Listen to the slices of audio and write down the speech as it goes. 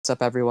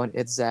up, everyone?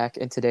 It's Zach,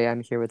 and today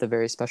I'm here with a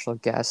very special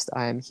guest.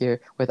 I am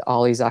here with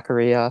Ali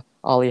Zakaria.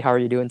 Ali, how are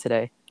you doing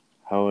today?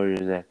 How are you,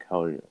 Zach?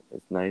 How are you?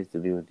 It's nice to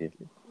be with you.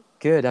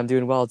 Good, I'm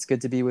doing well. It's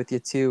good to be with you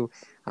too.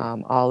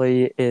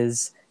 Ali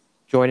is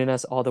joining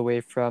us all the way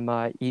from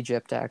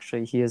Egypt,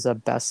 actually. He is a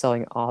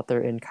best-selling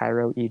author in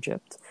Cairo,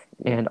 Egypt,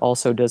 Yeah, and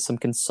also does some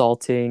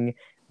consulting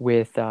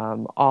with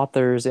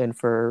authors and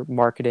for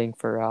marketing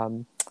for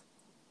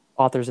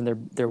authors and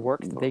their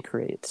work that they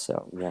create.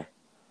 So, yeah,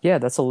 yeah,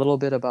 that's a little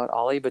bit about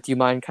Ali, but do you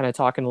mind kind of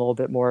talking a little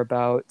bit more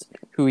about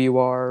who you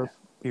are,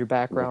 your yeah,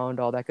 background,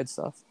 all that good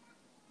stuff?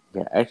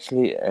 yeah.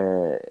 Actually,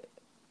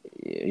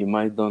 you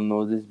might don't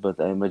know this, but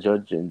I'm a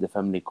judge in the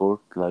family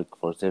court like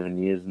for 7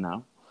 years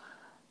now.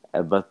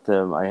 But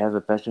I have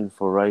a passion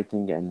for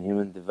writing and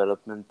human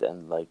development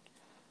and like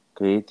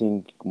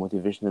creating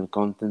motivational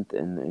content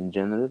in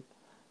general.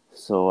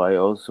 So I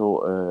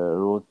also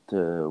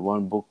wrote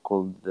one book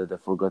called The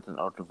Forgotten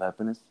Art of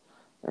Happiness,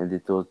 and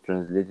it was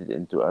translated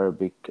into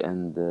Arabic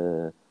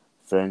and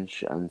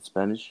French and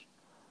Spanish.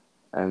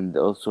 And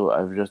also,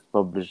 I've just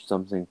published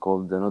something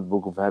called the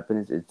Notebook of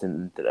Happiness. It's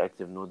an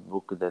interactive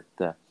notebook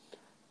that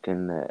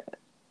can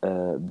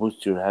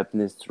boost your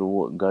happiness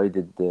through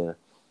guided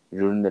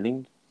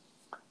journaling.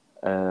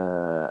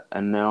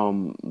 And now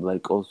I'm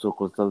like also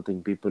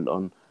consulting people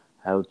on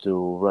how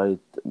to write,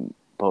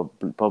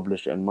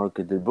 publish, and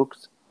market their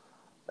books.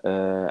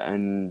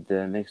 And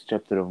the next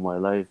chapter of my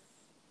life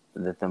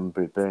that I'm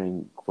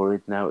preparing for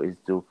it now is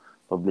to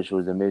publish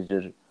with a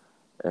major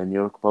New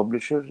York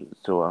publisher.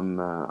 So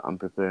I'm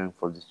preparing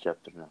for this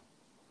chapter now.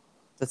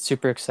 That's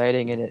super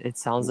exciting, and it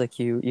sounds like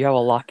you have a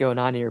lot going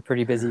on, and you're a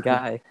pretty busy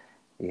guy.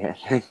 Yeah,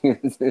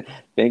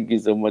 thank you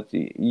so much.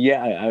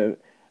 Yeah,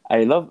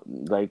 I love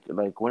like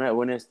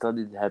when I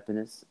studied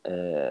happiness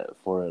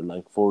for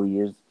like 4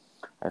 years,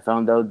 I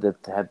found out that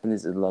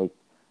happiness is like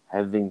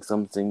having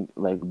something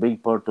like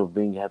big part of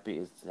being happy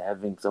is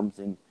having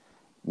something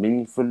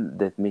meaningful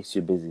that makes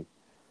you busy.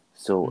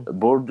 So Mm.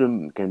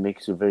 boredom can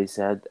make you very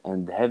sad,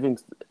 and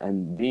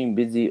and being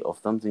busy of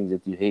something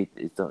that you hate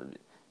it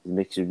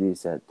makes you really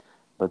sad.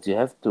 But you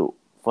have to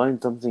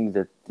find something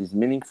that is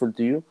meaningful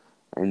to you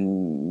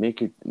and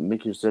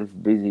make yourself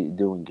busy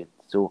doing it.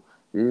 So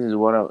this is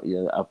what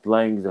yeah,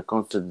 applying the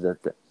concept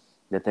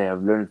that I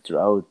have learned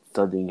throughout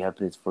studying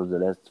happiness for the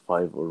last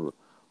 5 or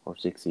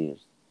 6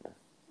 years.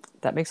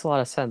 That makes a lot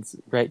of sense,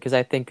 right? Because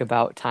I think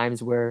about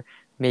times where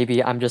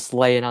maybe I'm just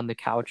laying on the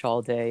couch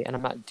all day and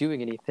I'm not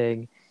doing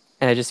anything,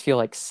 and I just feel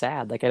like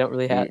sad. Like I don't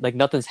really have Yeah, like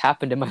nothing's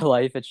happened in my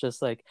life. It's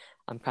just like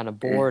I'm kind of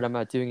bored. I'm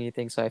not doing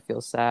anything, so I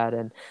feel sad.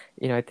 And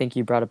I think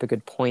you brought up a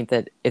good point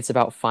that it's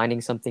about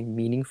finding something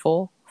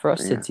meaningful for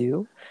us to yeah.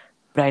 do.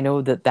 But I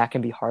know that that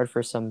can be hard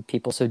for some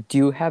people. So do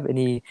you have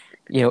any,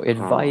 Uh,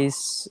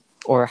 advice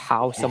or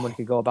how someone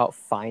could go about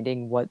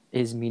finding what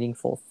is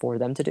meaningful for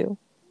them to do?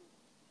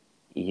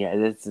 yeah,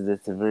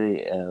 that's a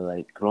very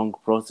like long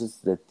process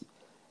that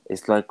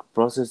it's like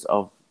process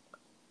of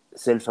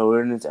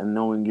self-awareness and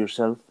knowing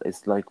yourself.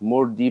 It's like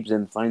more deep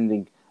than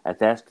finding a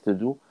task to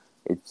do.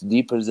 It's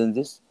deeper than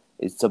this.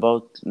 It's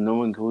about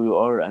knowing who you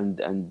are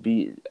and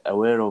be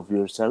aware of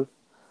yourself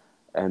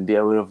and be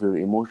aware of your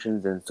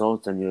emotions and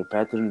thoughts and your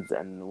patterns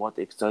and what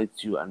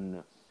excites you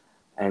and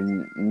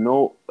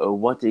know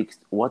what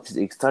is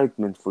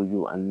excitement for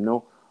you and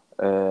know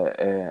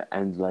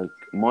and like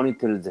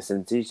monitor the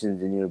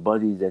sensations in your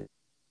body that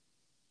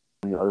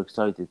you are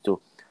excited.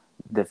 So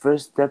the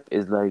first step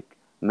is like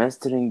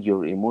mastering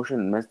your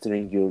emotion,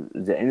 mastering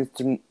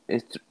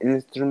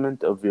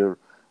instrument of your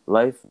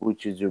life,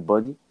 which is your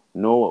body.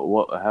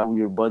 Know how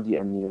your body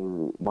and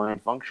your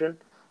mind function,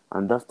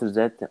 and after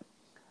that,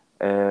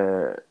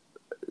 uh,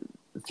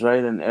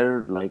 trial and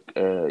error. Like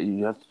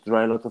you have to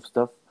try a lot of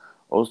stuff.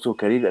 Also,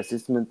 career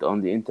assessment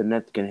on the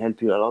internet can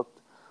help you a lot.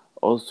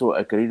 Also,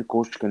 a career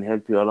coach can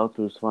help you a lot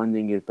with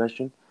finding your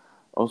passion.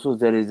 Also,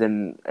 there is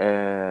an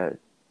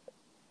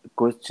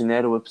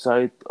questionnaire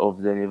website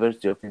of the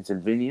University of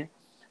Pennsylvania.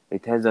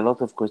 It has a lot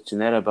of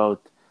questionnaire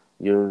about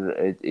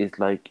it's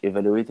like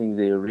evaluating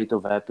the rate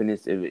of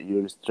happiness,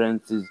 your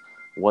strengths,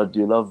 what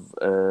you love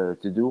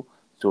to do.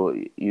 So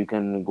you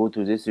can go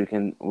to this.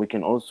 We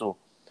can also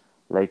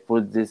like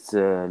put this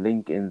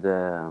link in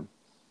the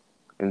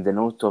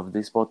notes of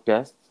this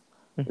podcast.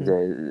 Hmm.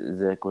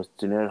 The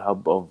questionnaire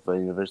hub of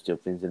University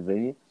of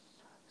Pennsylvania.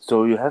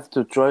 So you have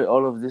to try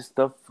all of this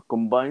stuff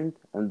combined,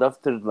 and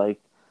after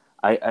like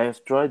I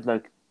have tried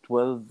like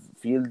 12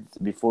 fields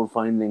before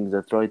finding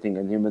that writing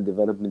and human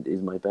development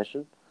is my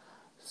passion.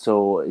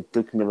 So it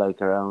took me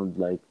like around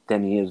like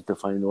 10 years to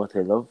find what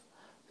I love.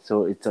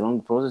 So it's a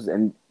long process,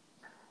 and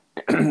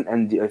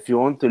and if you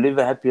want to live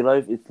a happy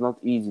life, it's not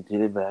easy to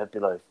live a happy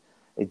life.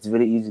 It's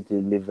very easy to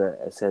live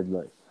a sad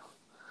life.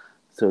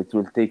 So it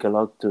will take a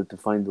lot to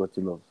find what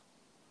you love.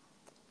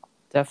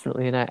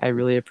 Definitely. And I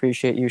really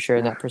appreciate you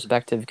sharing that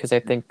perspective because I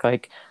think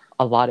like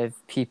a lot of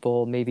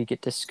people maybe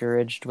get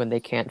discouraged when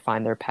they can't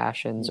find their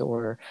passions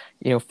or,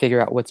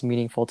 figure out what's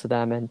meaningful to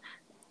them. And,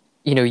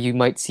 you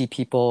might see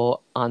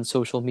people on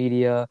social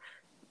media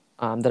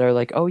that are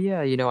like, oh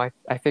yeah,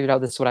 I figured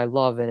out this is what I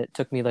love, and it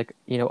took me like,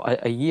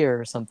 a year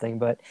or something.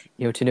 But,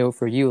 to know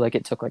for you, like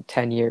it took like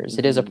 10 years.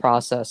 It is a Mhm.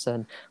 process.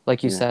 And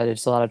like you Yeah, said,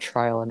 it's a lot of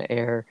trial and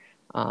error.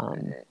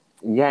 Um,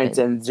 yeah, it's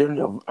and a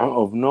journey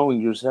of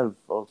knowing yourself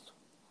also,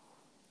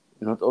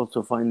 not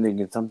also finding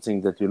it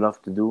something that you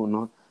love to do.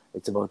 Not,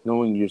 it's about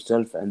knowing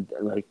yourself and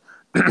like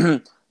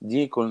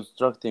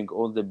deconstructing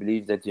all the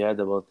beliefs that you had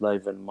about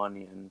life and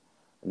money and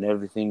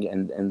everything,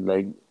 and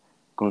like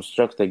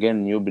construct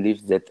again new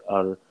beliefs that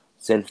are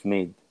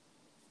self-made.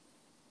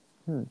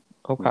 hmm, Mm,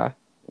 okay,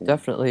 mm,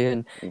 definitely.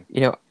 And,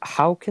 mm.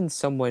 how can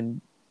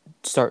someone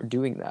start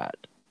doing that?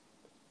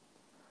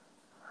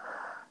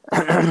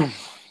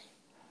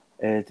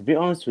 To be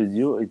honest with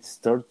you, it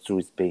starts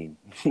with pain.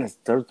 It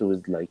starts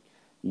with like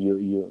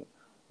you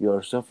you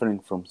are suffering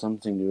from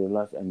something in your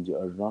life, and you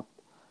are not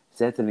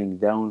settling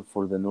down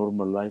for the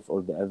normal life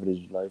or the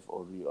average life,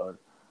 or you are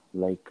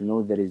like,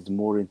 no, there is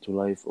more into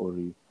life, or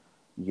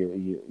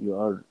you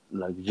are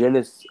like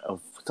jealous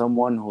of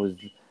someone who is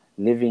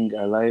living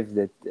a life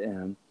that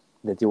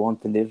you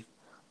want to live.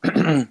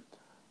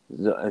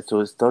 So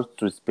it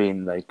starts with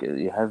pain. Like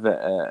you have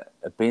a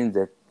pain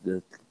that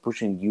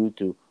pushing you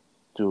to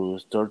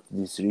start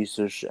this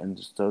research and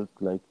to start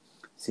like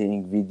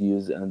seeing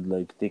videos and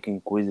like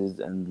taking quizzes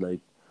and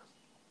like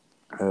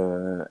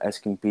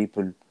asking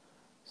people.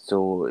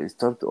 So it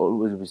starts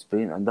always with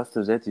pain, and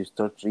after that you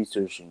start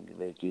researching.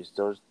 Like you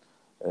start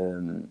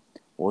um,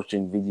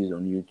 watching videos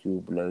on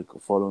YouTube, like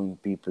following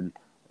people,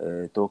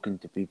 talking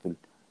to people,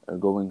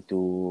 going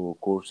to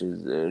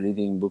courses,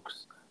 reading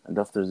books, and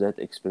after that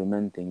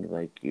experimenting.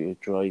 Like you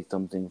try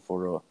something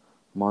for a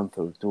month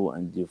or two,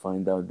 and you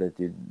find out that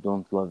you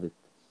don't love it.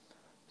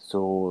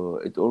 So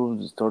it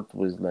always starts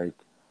with like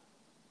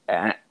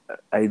I,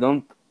 I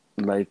don't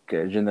like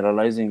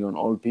generalizing on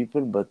all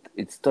people, but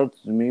it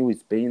starts to me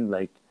with pain.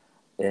 Like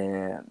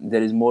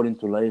there is more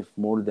into life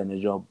more than a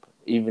job,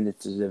 even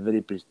it's a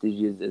very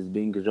prestigious as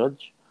being a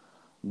judge.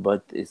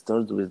 But it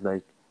starts with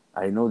like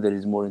I know there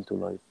is more into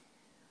life.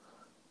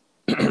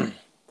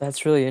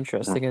 That's really Mm,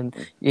 interesting. And,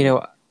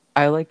 mm,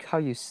 I like how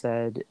you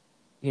said,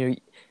 you know,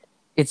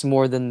 it's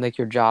more than like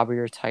your job or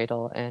your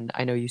title. And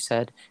I know you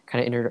said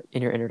kind of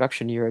in your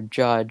introduction, you're a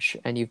judge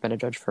and you've been a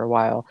judge for a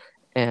while.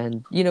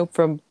 And,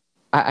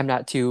 I'm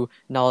not too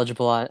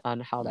knowledgeable on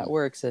how that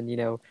works. And,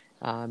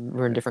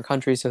 we're in different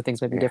countries, so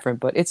things might be yeah, different,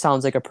 but it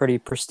sounds like a pretty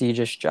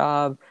prestigious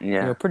job,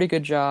 yeah, pretty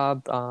good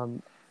job.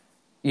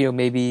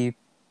 Maybe,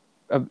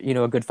 a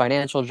good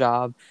financial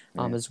job,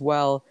 yeah. as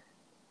well.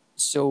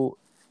 So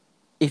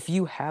if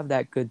you have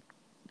that good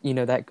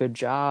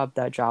job,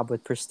 that job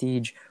with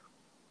prestige,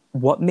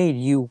 what made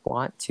you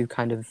want to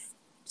kind of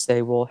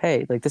say, well,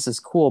 hey, like this is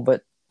cool,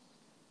 but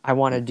I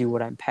want to do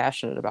what I'm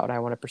passionate about. I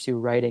want to pursue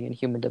writing and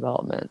human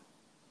development.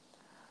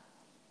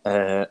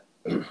 Uh,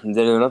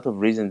 there are a lot of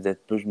reasons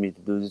that push me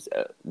to do this.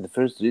 The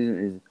first reason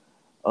is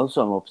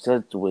also I'm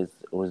obsessed with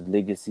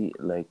legacy.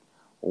 Like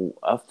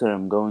after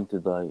I'm going to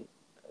die,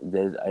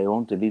 I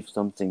want to leave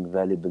something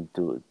valuable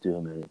to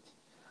humanity.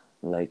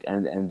 Like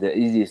and the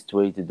easiest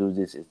way to do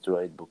this is to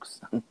write books.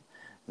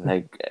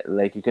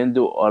 Like you can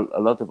do a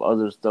lot of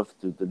other stuff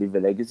to leave a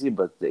legacy,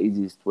 but the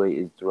easiest way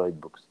is to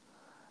write books.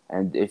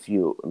 And if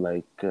you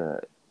like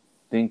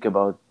think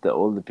about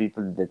all the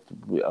people that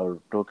we are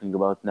talking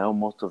about now,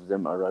 most of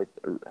them are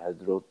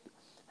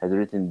had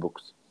written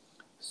books.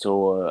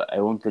 So I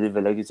want to leave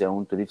a legacy. I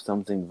want to leave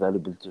something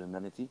valuable to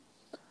humanity.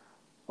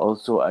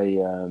 Also,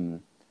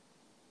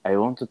 I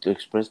wanted to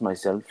express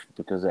myself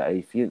because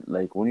I feel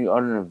like when you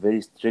are in a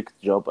very strict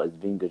job as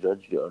being a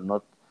judge, you are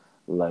not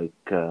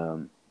like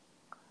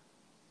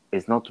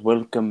it's not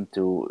welcome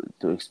to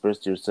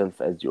express yourself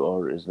as you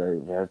are. It's like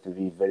you have to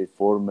be very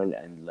formal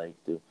and like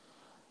to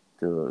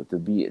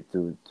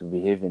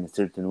behave in a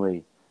certain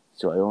way.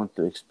 So I want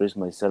to express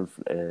myself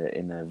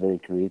in a very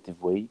creative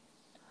way.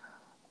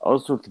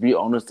 Also, to be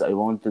honest, I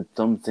wanted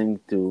something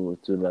to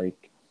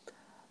like.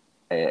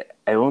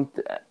 I want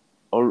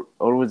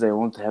always I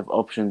want to have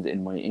options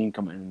in my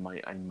income and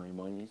my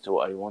money. So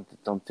I wanted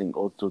something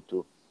also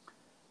to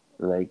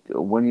like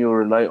when you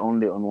rely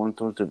only on one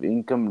source of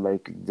income,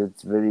 like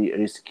that's very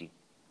risky.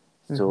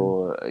 Hmm.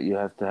 So you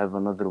have to have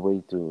another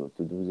way to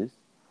do this.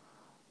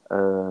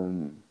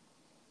 Um,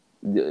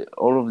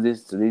 all of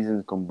these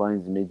reasons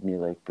combined made me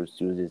like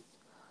pursue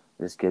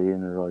this career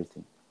in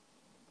writing.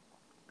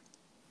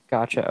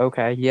 Gotcha.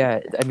 Okay. Yeah.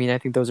 I mean, I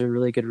think those are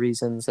really good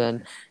reasons.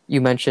 And you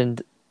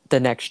mentioned the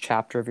next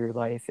chapter of your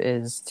life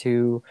is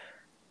to,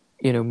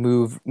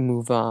 move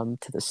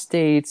to the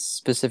States.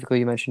 Specifically,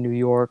 you mentioned New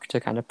York to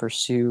kind of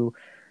pursue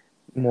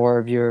more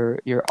of your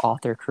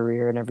author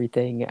career and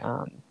everything.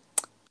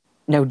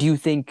 Now, do you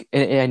think,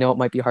 and I know it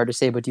might be hard to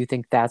say, but do you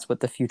think that's what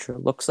the future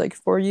looks like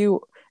for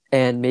you?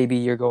 And maybe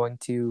you're going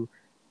to,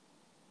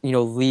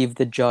 leave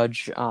the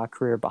judge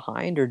career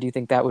behind, or do you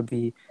think that would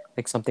be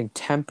like something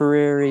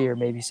temporary, or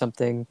maybe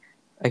something,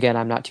 again,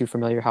 I'm not too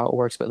familiar how it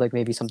works, but like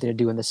maybe something to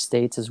do in the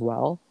States as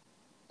well?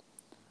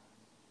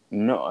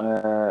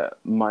 No,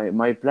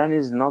 my plan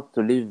is not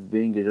to leave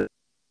being a judge.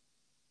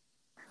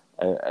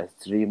 a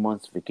 3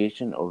 months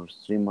vacation or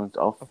 3 months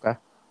off, Okay.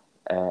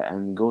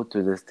 and go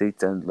to the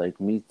States and like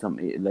meet some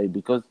like,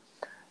 because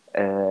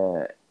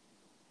uh,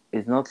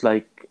 it's not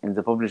like in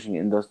the publishing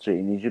industry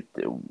in Egypt.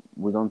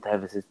 We don't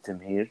have a system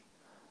here,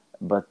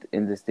 but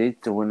in the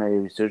States, when I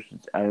research,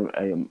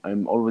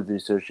 I'm always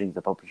researching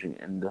the publishing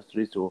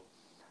industry. So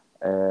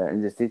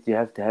in the States, you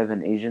have to have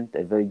an agent,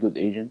 a very good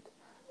agent,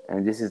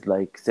 and this is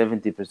like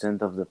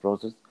 70% of the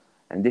process.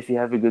 And if you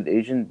have a good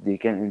agent, they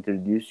can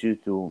introduce you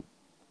to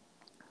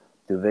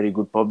a very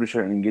good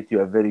publisher and get you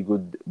a very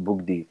good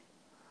book deal.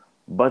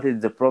 But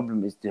the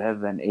problem is to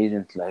have an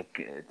agent like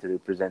to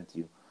represent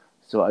you.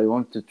 So I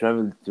want to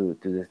travel to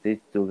the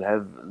States to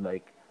have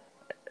like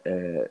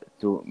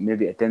to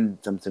maybe attend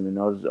some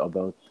seminars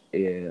about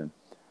uh,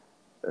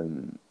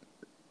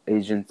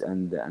 agents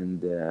and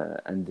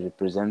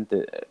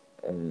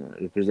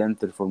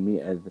representer for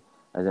me as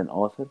an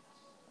author.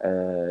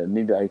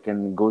 Maybe I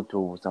can go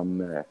to some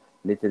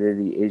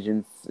literary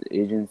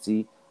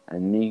agency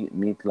and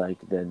meet like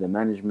the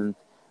management,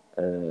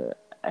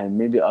 and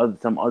maybe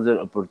some other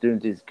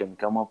opportunities can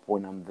come up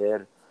when I'm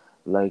there.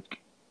 Like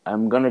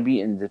I'm gonna be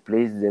in the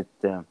place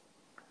uh,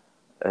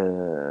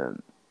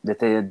 that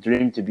I had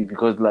dreamed to be,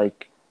 because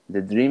like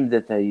the dream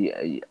that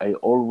I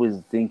always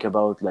think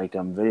about, like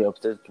I'm very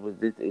obsessed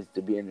with it, is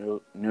to be a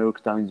New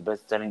York Times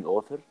best-selling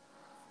author.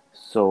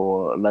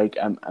 So like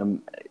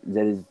I'm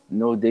there is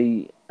no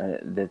day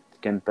that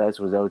can pass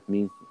without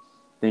me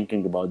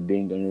thinking about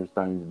being a New York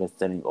Times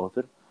best-selling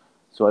author.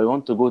 So I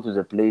want to go to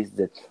the place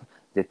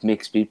that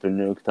makes people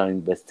New York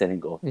Times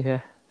best-selling author.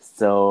 Yeah.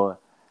 So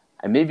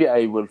maybe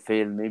I will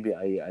fail. Maybe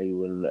I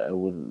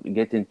will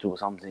get into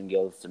something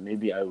else.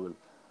 Maybe I will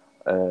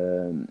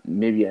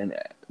maybe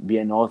be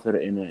an author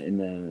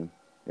in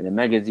a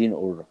magazine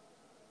or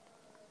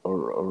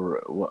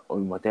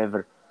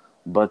whatever.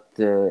 But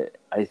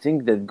I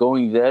think that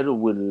going there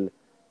will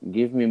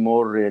give me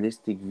more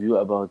realistic view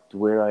about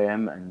where I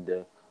am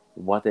and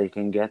what I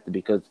can get,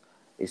 because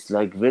it's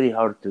like very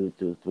hard to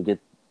get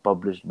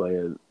published by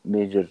a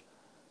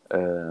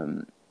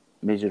um,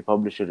 major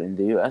publisher in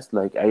the US.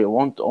 Like I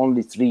want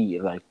only three,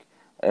 like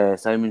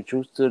Simon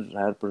Schuster,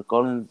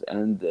 HarperCollins,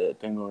 and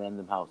Penguin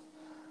Random House.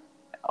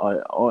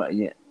 Or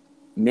yeah,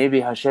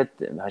 maybe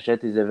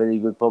Hachette is a very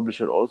good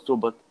publisher also,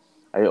 but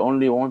I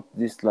only want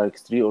this like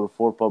three or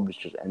four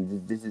publishers,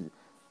 and this is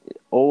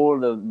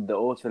all of the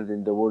authors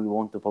in the world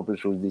want to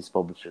publish with these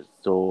publishers.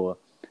 So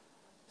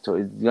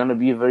it's gonna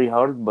be very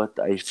hard, but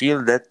I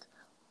feel that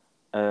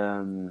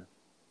um,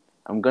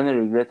 I'm gonna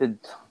regret it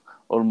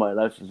all my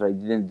life if I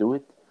didn't do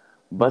it.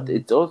 But Hmm.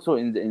 it's also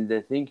in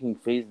the thinking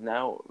phase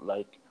now.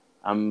 Like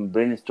I'm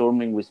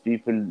brainstorming with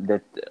people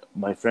that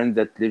my friend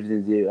that lives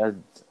in the US,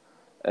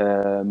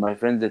 my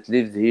friend that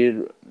lives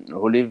here,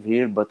 who live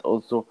here, but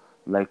also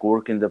like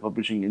work in the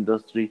publishing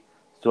industry.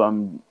 So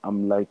I'm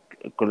like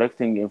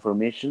collecting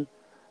information.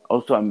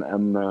 Also,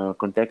 I'm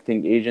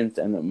contacting agents,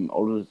 and I'm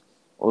always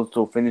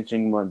also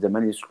finishing the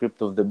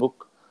manuscript of the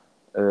book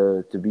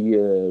to be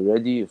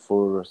ready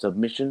for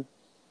submission.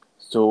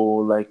 So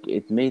like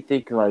it may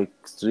take like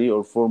 3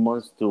 or 4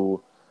 months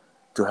to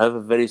have a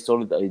very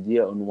solid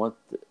idea on what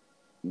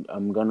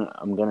I'm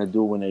gonna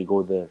do when I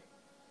go there.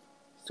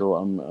 So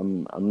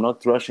I'm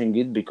not rushing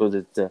it, because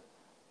it's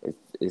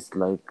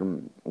like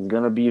it's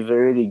gonna be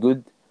very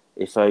good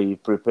if I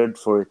prepared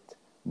for it.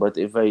 But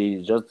if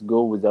I just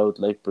go without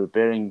like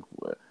preparing,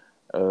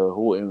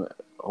 who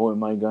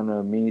am I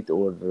gonna meet,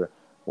 or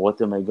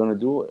what am I gonna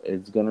do?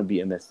 It's gonna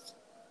be a mess.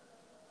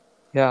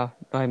 Yeah.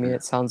 I mean,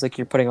 it sounds like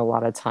you're putting a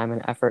lot of time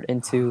and effort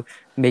into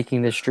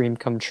making this dream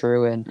come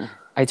true. And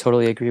I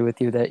totally agree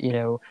with you that,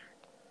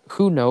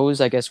 who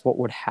knows, I guess, what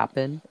would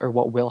happen or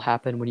what will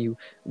happen when you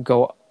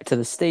go to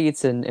the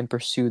States and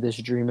pursue this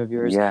dream of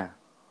yours. Yeah,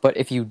 But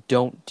if you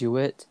don't do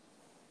it,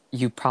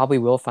 you probably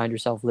will find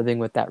yourself living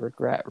with that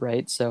regret,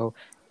 right? So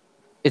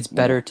it's yeah.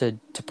 better to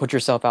put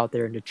yourself out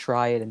there and to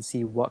try it and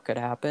see what could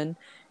happen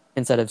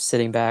instead of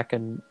sitting back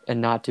and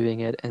not doing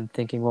it and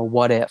thinking, well,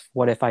 what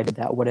if I did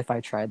that, what if I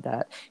tried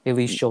that? At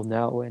least you'll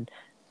know. And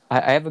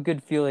I have a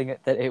good feeling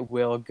that it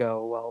will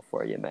go well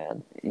for you,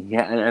 man.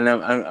 Yeah, and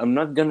I'm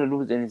not gonna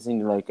lose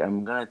anything. Like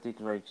I'm gonna take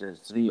like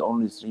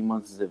only 3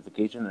 months of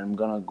vacation. I'm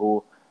gonna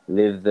go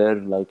live there.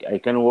 Like I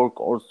can work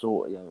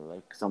also, yeah,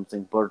 like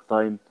something part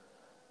time,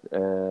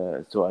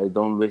 so I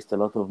don't waste a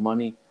lot of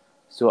money.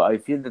 So I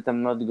feel that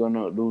I'm not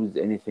gonna lose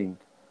anything.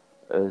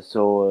 Uh,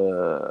 so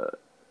uh,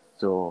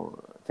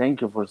 so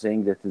thank you for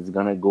saying that it's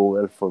gonna go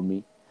well for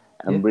me.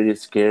 I'm Yeah. really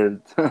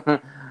scared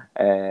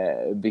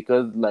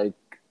because like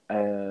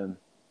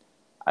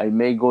I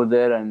may go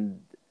there and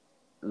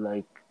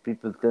like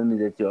people tell me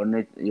that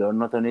you're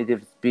not a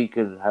native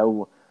speaker.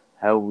 How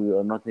you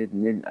are not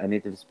a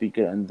native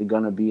speaker and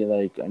gonna be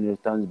like a New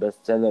York Times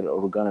bestseller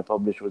or gonna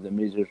publish with a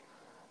major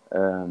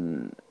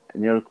um,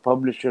 New York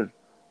publisher.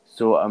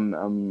 So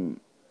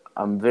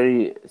I'm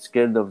very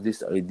scared of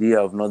this idea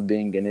of not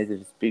being a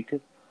native speaker,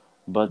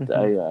 but Hmm.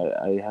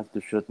 I have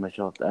to shoot my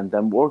shot, and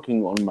I'm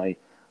working on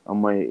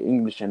my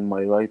English and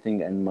my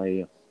writing and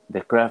my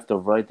the craft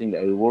of writing.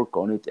 I work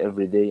on it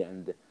every day,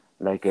 and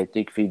Like I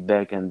take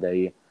feedback and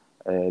I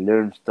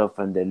learn stuff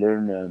and I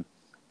learn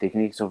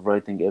techniques of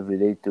writing every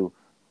day too,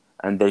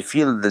 and I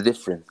feel the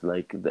difference.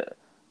 Like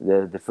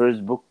the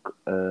first book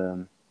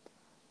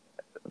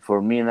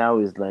for me now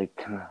is like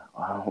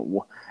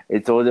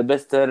it's all the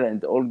bestseller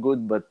and all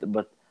good, but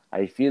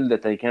I feel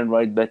that I can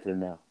write better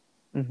now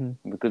Hmm.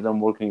 because I'm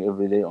working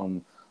every day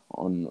on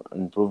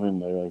improving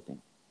my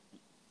writing.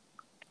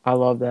 I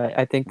love that.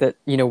 I think that,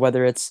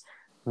 whether it's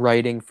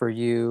writing for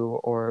you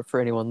or for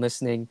anyone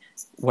listening,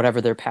 whatever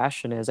their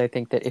passion is, I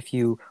think that if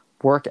you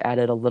work at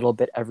it a little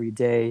bit every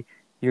day,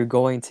 you're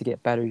going to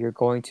get better, you're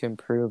going to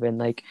improve. And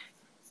like,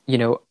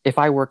 if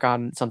I work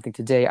on something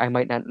today, I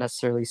might not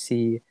necessarily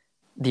see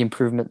the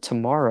improvement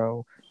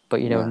tomorrow,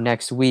 but Yeah.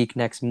 next week,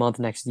 next month,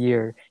 next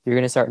year, you're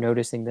going to start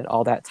noticing that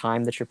all that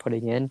time that you're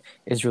putting in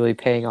is really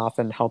paying off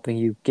and helping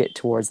you get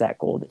towards that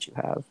goal that you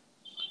have.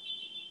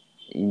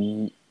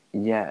 Y-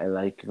 yeah,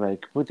 like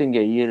putting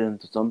a year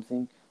into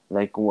something,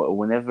 like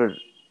whenever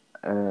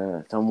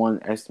someone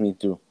asks me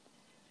to,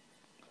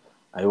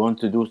 I want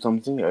to do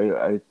something,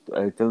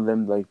 I tell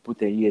them like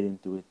put a year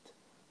into it,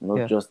 not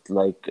Yeah. just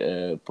like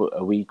put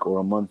a week or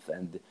a month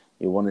and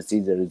you want to see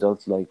the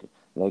results.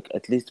 Like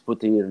at least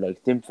put a year.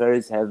 Like Tim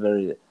Ferriss have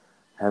a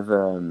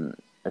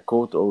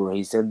quote, or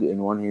he said in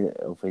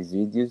of his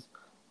videos,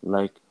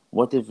 like,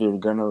 what if you're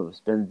gonna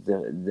spend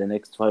the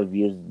next 5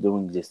 years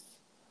doing this?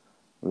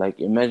 Like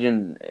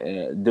imagine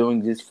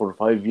doing this for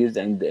 5 years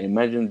and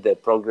imagine the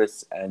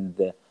progress and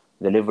the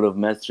level of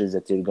mastery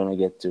that you're gonna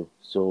get to.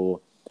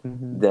 So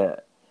Hmm.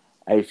 the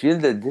I feel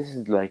that this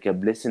is like a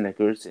blessing, a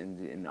curse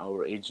in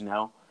our age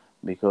now,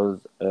 because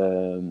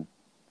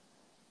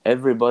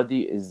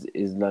everybody is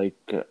like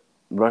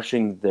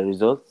rushing the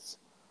results,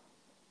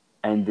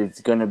 and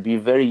it's gonna be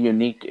very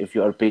unique if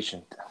you are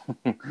patient.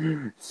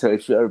 So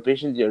if you are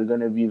patient, you're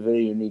gonna be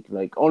very unique.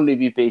 Like only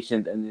be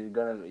patient, and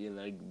you're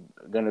like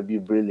gonna be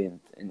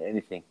brilliant in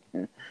anything.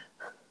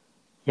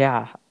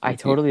 Yeah, I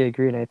totally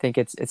agree, and I think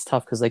it's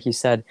tough because, like you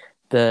said,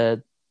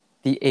 the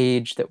the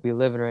age that we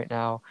live in right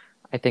now,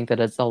 I think that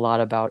it's a lot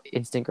about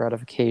instant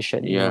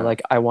gratification. Yeah,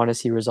 Like I want to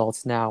see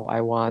results now. I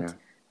yeah. want,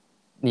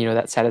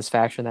 that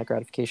satisfaction, that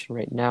gratification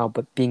right now.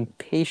 But being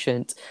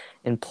patient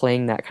and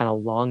playing that kind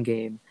of long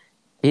game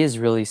is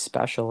really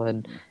special.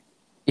 And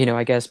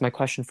I guess my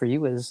question for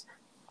you is,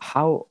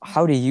 how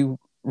do you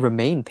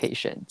remain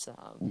patient?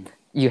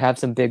 You have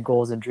some big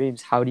goals and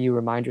dreams. How do you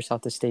remind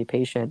yourself to stay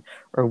patient,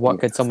 or what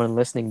could someone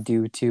listening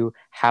do to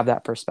have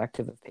that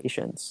perspective of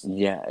patience?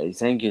 Yeah,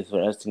 thank you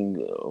for asking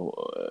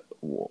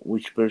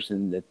which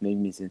person that made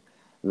me think.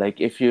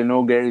 Like, if you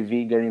know Gary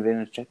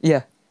Vaynerchuk,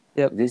 Yeah.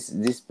 Yep.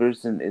 this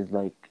person is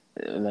like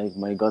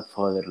my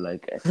godfather.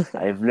 Like,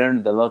 I've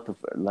learned a lot of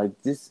like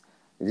this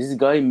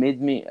guy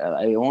made me.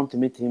 I want to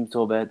meet him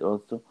so bad.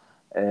 Also,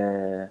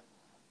 uh,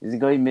 this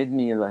guy made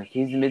me like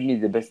he's made me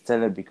the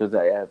bestseller because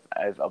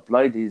I've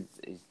applied his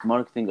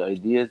marketing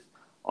ideas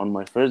on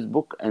my first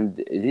book, and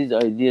these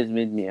ideas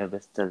made me a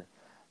bestseller.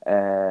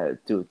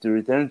 To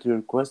return to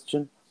your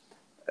question,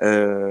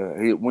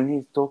 when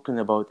he's talking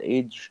about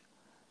age,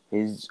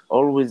 he's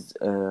always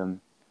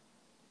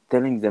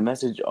telling the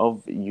message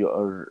of you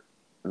are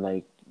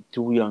like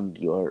too young.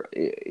 You are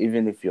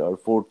even if you are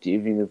 40,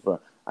 even if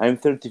I'm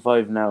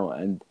 35 now,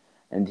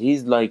 and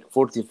he's like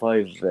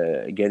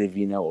 45, Gary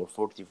V now, or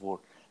 44,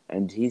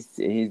 and he's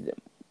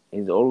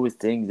always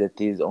saying that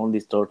he's only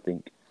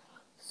starting.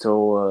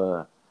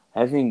 So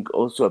having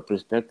also a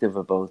perspective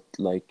about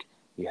like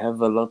you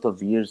have a lot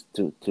of years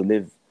to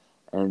live,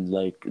 and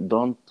like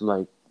don't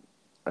like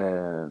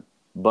uh,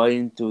 buy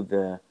into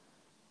the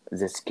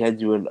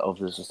schedule of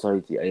the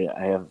society.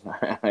 I have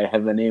I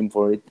have a name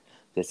for it.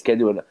 The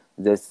schedule.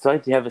 The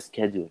society have a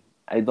schedule.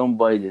 I don't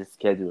buy the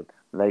schedule.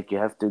 Like you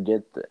have to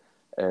get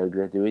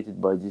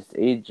graduated by this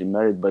age,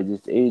 married by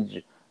this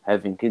age,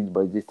 having kids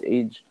by this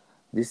age.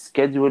 This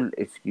schedule,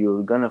 if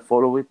you're gonna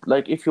follow it,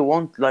 like if you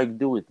want, like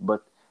do it.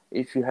 But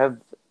if you have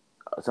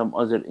some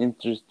other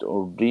interest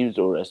or dreams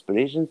or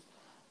aspirations,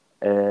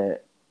 uh,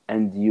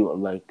 and you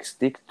like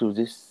stick to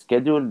this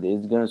schedule,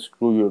 it's gonna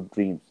screw your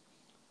dreams.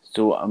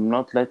 So I'm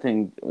not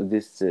letting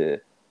this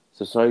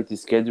society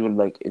schedule,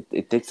 like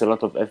it takes a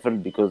lot of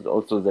effort, because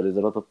also there is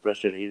a lot of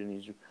pressure here in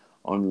Egypt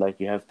on like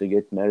you have to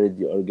get married,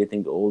 you are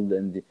getting old,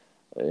 and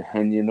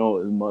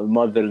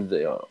mothers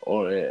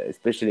or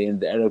especially in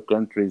the Arab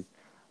countries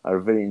are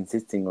very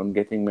insisting on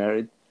getting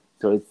married.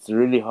 So it's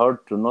really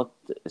hard to not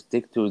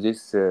stick to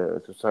this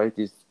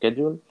society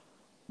schedule.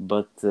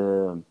 But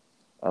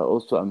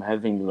also I'm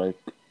having like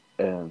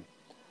um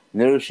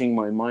nourishing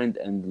my mind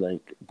and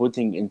like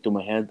putting into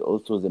my head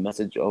also the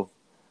message of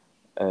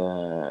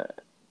uh,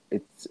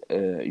 it's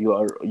you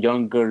are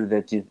younger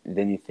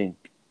than you think.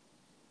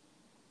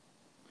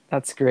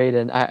 That's great,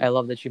 and I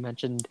love that you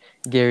mentioned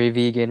Gary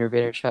V. Gary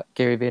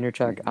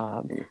Vaynerchuk.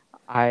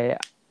 I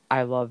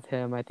I love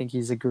him. I think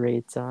he's a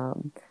great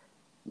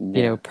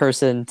Yeah,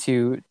 person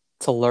to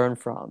to learn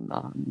from,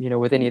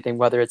 with anything,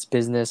 whether it's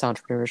business,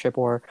 entrepreneurship,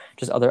 or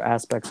just other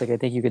aspects. Like, I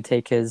think you could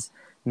take his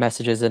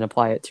messages and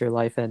apply it to your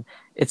life. And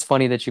it's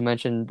funny that you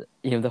mentioned,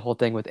 the whole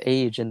thing with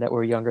age and that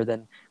we're younger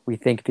than we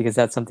think, because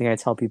that's something I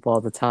tell people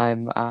all the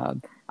time.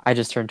 I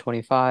just turned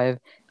 25,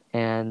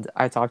 and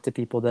I talk to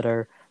people that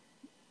are,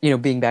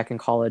 being back in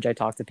college, I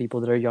talk to people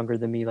that are younger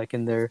than me, like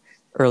in their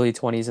early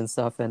 20s and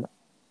stuff. And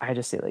I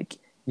just say, like,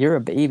 you're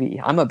a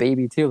baby. I'm a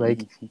baby too.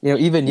 Like,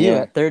 even you Yeah.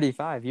 at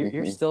 35,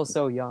 you're still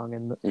so young.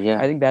 And Yeah.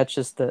 I think that's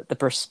just the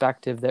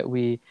perspective that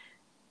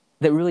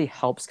really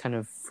helps kind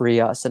of free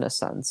us in a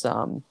sense.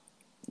 I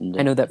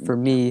Yeah. know that for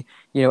me,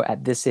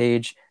 at this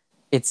age,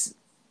 it's,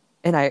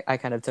 and I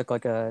kind of took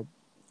like a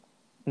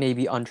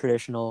maybe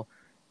untraditional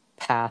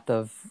path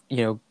of,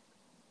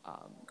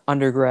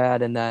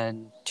 undergrad and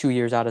then 2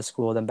 years out of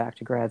school, then back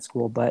to grad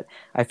school. But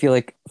I feel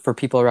like for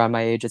people around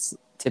my age, it's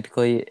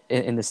typically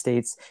in the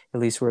States, at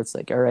least, where it's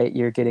like, all right,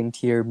 you're getting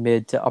to your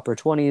mid to upper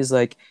 20s,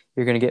 like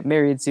you're going to get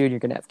married soon, you're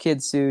going to have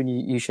kids soon,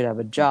 you should have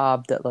a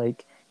job that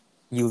like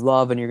you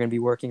love and you're going to be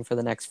working for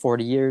the next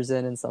 40 years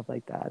in and stuff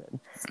like that.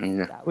 And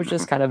Yeah. that was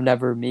just kind of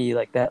never me,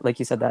 like that, like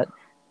you said, that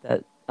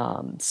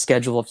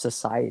schedule of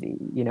society.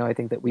 I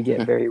think that we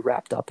get very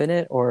wrapped up in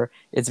it, or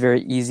it's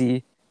very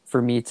easy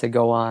for me to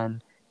go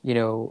on,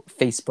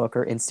 Facebook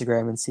or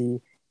Instagram and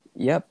see,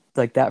 yep,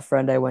 like that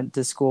friend I went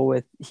to school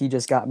with, he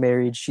just got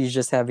married, she's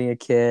just having a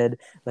kid,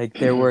 like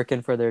they're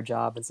working for their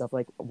job and stuff.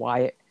 Like,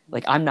 why?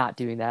 Like, I'm not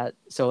doing that,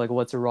 so like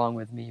what's wrong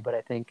with me? But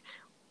I think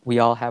we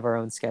all have our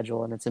own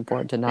schedule, and it's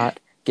important to not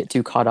get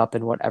too caught up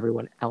in what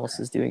everyone else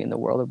is doing in the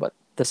world or what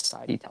the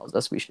society tells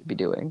us we should be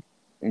doing.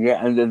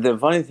 Yeah, and the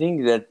funny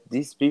thing that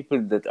these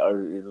people that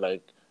are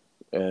like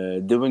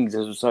doing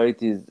the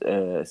society's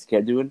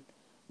schedule,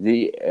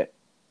 they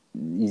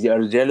they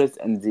are jealous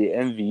and they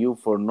envy you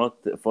for not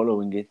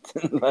following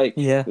it.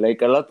 Yeah.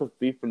 Like a lot of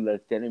people are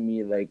telling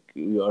me like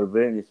you are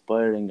very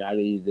inspiring,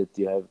 Ali, that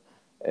you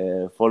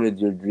have followed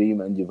your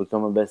dream and you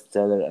become a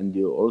bestseller and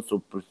you're also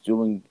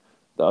pursuing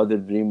the other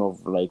dream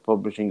of like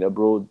publishing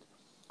abroad.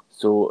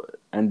 So,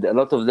 and a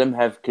lot of them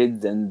have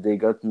kids and they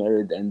got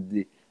married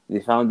and they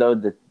found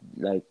out that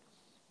like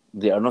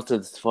they are not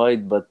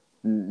satisfied, but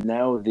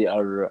now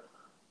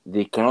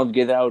they cannot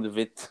get out of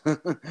it.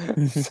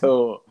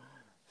 so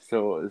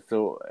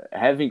so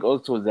having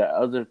also the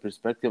other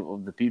perspective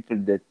of the people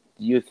that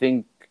you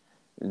think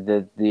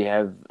that they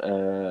have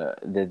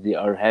that they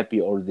are happy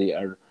or they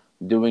are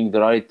doing the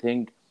right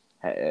thing,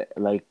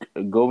 like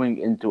going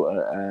into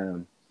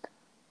an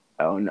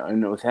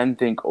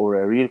authentic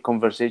or a real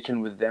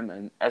conversation with them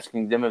and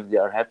asking them if they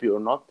are happy or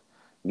not,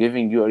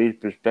 giving you a real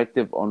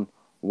perspective on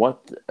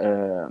what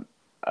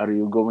are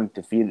you going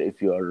to feel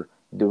if you are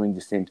doing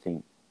the same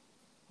thing.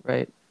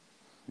 Right.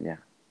 Yeah.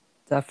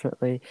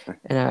 Definitely.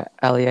 And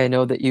Ali, I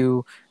know that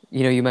you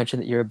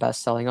mentioned that you're a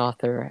best-selling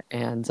author,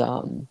 and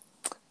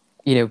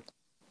you know,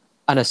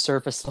 on a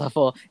surface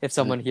level, if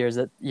someone hears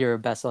that you're a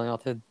best-selling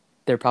author,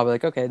 they're probably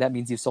like, okay, that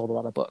means you sold a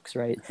lot of books,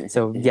 right?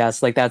 So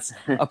yes, like that's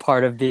a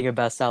part of being a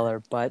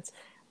bestseller. But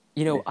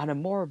on a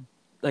more,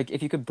 like,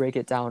 if you could break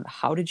it down,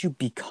 how did you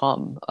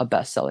become a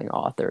best-selling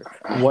author?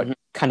 What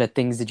kind of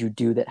things did you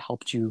do that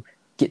helped you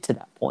get to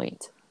that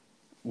point?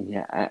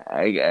 Yeah,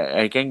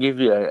 I can give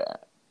you a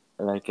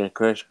like a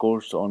crash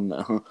course on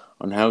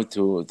on how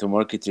to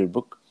market your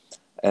book.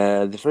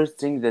 The first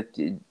thing that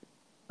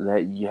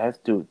you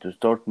have to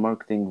start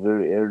marketing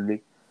very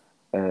early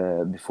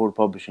before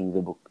publishing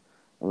the book.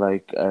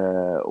 Like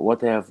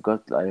what I have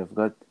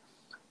got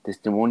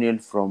testimonial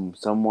from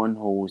someone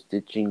who was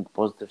teaching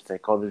positive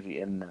psychology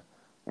in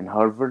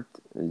Harvard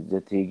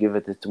that he gave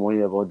a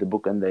testimonial about the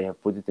book and I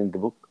have put it in the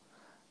book.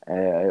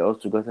 I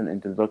also got an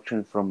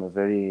introduction from a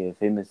very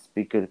famous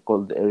speaker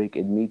called Eric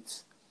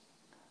Edmeets.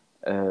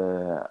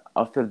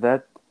 After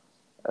that,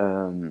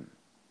 um,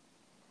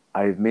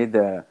 I've made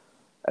a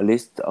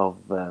list of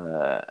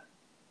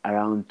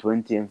around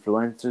 20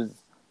 influencers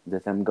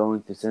that I'm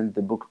going to send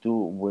the book to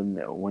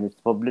when it's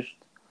published,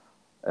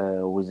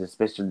 with a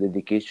special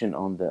dedication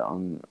on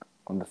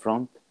the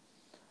front.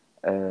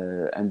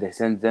 And I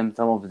sent them.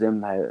 Some of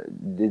them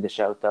did a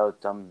shout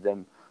out. Some of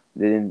them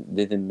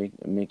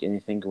didn't make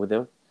anything with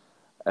it.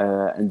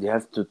 And you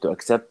have to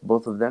accept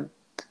both of them.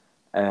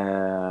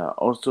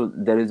 Also,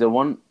 there is a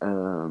one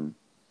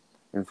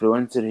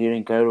influencer here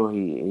in Cairo.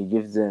 He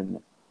gives them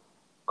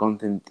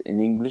content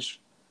in English.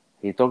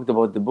 He talked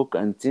about the book,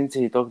 and since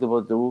he talked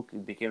about the book,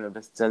 it became a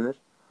bestseller.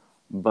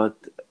 But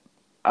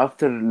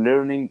after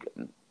learning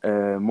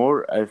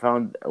more, I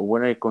found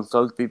when I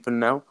consult people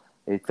now,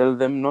 I tell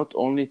them not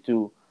only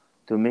to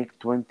make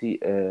 20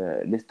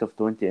 list of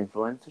 20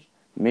 influencers,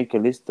 make a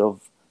list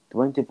of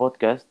 20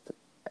 podcasts.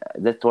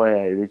 That's why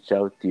I reached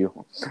out to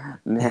you.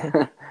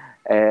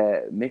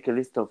 Make a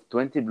list of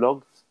 20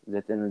 blogs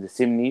that are in the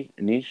same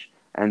niche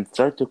and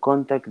try to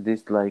contact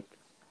this like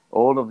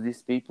all of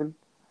these people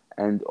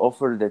and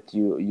offer that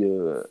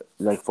you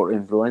like for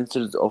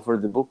influencers offer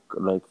the book,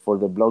 like for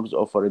the blogs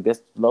offer a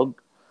guest blog,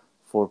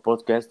 for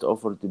podcast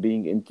offer to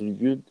being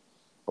interviewed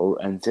or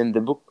and send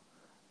the book.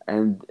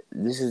 And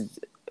this is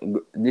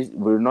this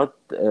we're not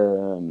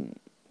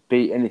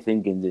pay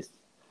anything in this.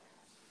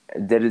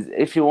 There is,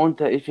 if you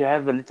want, if you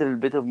have a little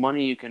bit of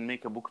money, you can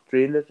make a book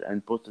trailer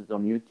and post it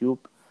on YouTube.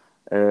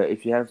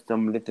 If you have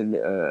some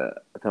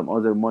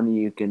other money,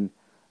 you can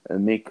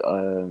make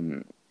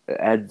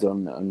ads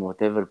on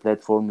whatever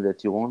platform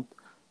that you want.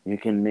 You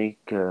can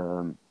make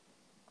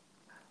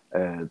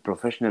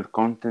professional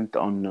content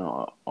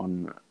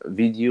on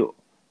video,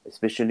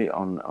 especially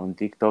on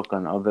TikTok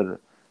and other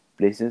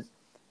places.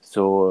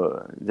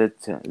 So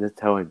that's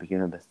how I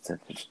became a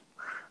bestseller.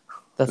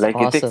 That's Like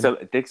awesome.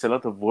 it takes a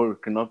lot of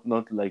work, not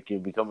like you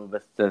become a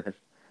bestseller.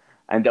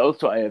 And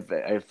also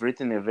I've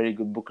written a very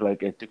good book.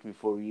 Like it took me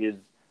 4 years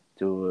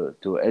to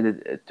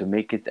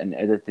make it and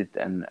edit it,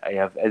 and I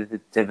have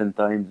edited 7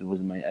 times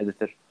with my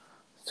editor.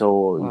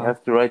 So you Wow.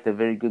 have to write a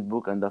very good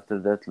book, and after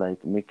that,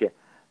 like make a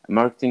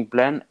marketing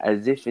plan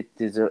as if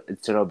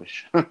it's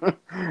rubbish.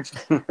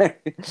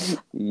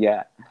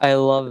 Yeah, I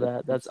love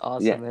that. That's yeah.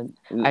 awesome. And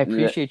L- I l-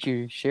 appreciate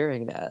you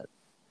sharing that.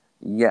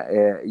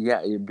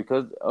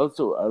 because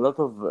also a lot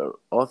of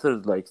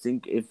authors like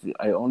think if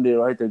I only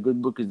write a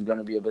good book, it's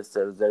gonna be a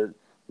bestseller.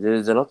 There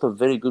is a lot of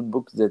very good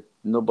books that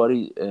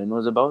nobody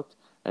knows about,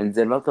 and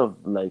there are a lot of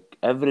like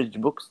average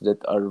books that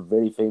are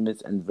very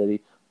famous and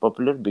very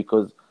popular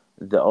because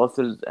the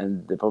authors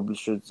and the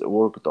publishers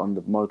worked on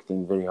the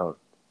marketing very hard.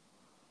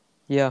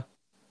 Yeah.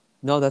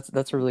 No,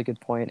 that's a really good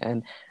point.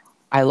 And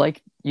I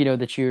like,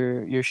 that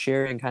you're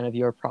sharing kind of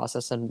your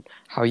process and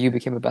how you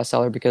became a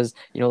bestseller because,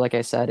 like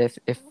I said,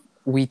 if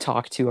we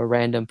talk to a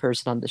random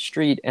person on the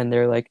street and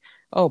they're like,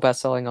 "Oh,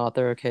 best-selling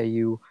author, okay,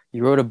 you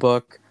wrote a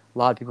book, a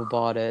lot of people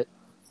bought it,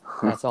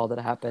 that's all that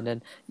happened."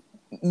 And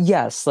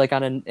yes, like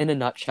in a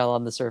nutshell,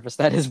 on the surface,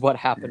 that is what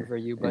happened for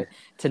you. But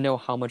to know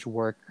how much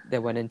work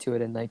that went into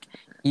it, and like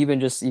even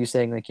just you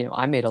saying like,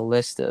 I made a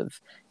list of,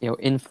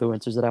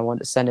 influencers that I wanted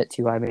to send it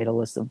to. I made a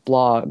list of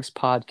blogs,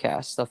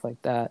 podcasts, stuff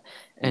like that,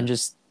 Yeah. and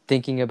just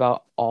thinking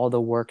about all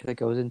the work that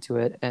goes into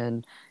it.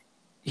 And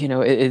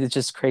it's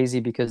just crazy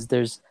because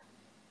there's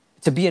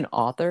to be an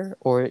author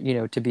or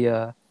to be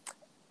a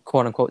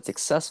quote unquote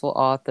successful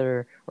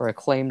author or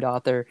acclaimed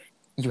author,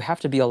 you have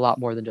to be a lot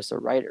more than just a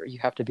writer. You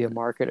have to be a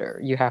marketer.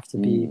 You have to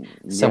be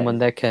Yeah, someone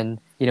that can,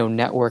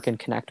 network and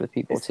connect with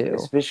people too.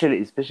 especially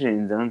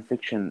in the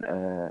nonfiction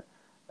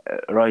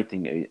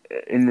writing.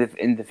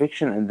 In the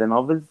fiction and the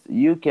novels,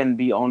 you can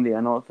be only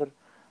an author,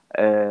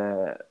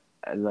 uh,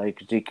 like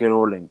J.K.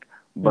 Rowling.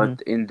 Hmm.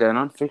 But in the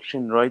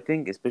nonfiction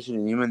writing, especially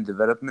in human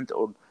development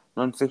or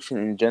nonfiction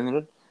in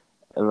general,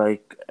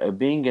 like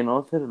being an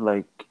author,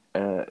 like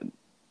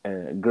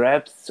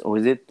grabs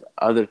with it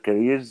other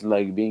careers,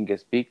 like being a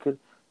speaker,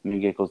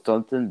 being a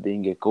consultant,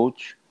 being a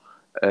coach,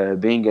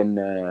 being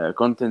an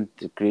content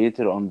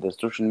creator on the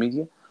social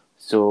media.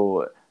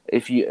 So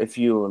if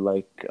you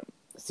like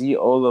see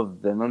all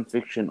of the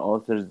nonfiction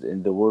authors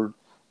in the world,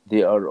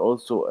 they are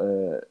also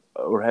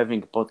or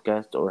having a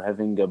podcast or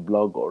having a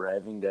blog or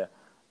having a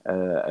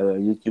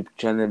YouTube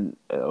channel,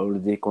 or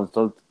they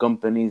consult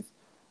companies.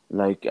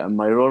 Like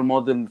my role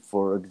model,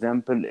 for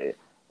example,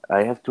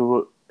 I have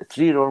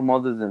three role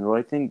models in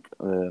writing: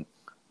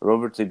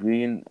 Robert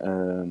Greene,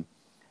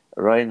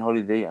 Ryan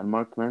Holiday, and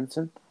Mark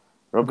Manson.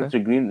 Robert Okay.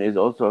 Greene is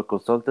also a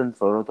consultant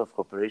for a lot of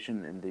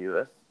corporation in the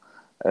US.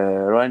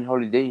 Ryan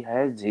Holiday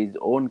has his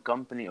own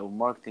company of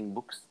marketing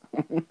books.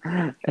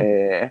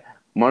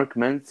 Mark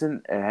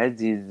Manson has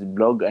his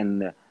blog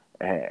and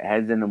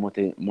has a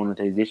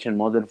monetization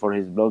model for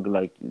his blog.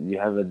 Like you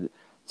have a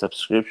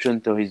subscription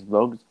to his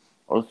blogs.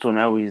 Also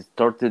now he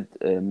started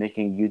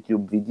making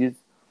YouTube videos.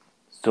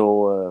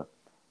 So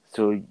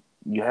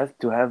you have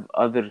to have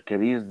other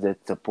careers that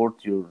support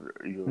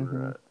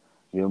Hmm.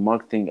 your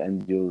marketing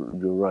and your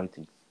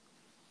writing.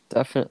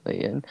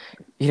 Definitely. And,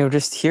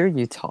 just hearing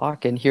you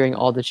talk and hearing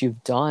all that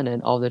you've done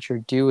and all that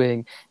you're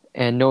doing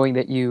and knowing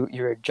that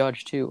you're a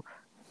judge too.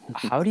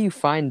 How do you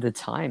find the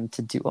time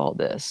to do all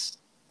this?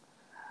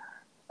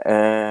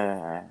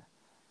 Uh,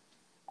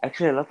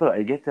 Actually, a lot of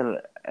I get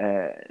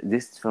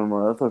this from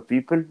a lot of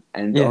people,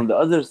 and Yeah. on the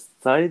other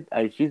side,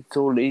 I feel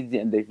so lazy,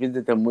 and I feel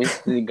that I'm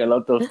wasting a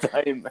lot of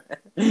time.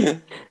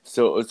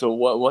 So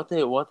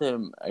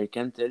I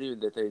can tell you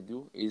that I do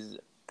is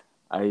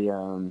I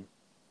um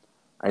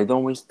I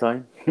don't waste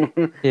time.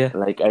 Yeah.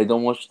 Like I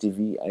don't watch TV.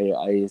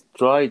 I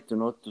try to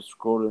not to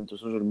scroll into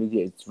social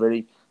media. It's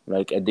very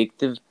like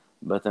addictive,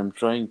 but I'm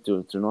trying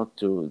to not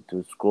to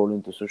scroll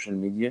into social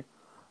media.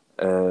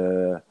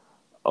 Uh,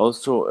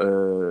 Also,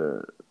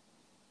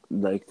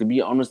 like to be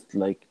honest,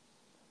 like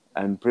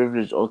I'm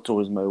privileged also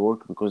with my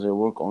work because I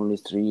work only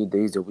 3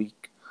 days a week.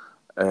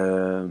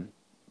 Um,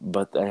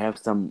 but I have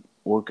some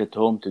work at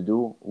home to do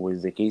with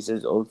the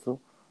cases also.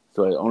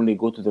 So I only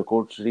go to the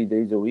court 3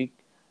 days a week,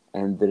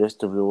 and the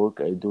rest of the work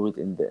I do it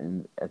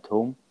at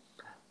home.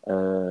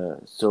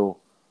 So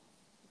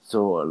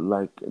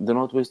like do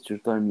not waste your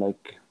time,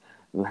 like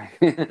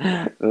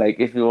like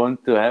if you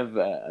want to have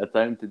a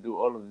time to do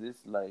all of this,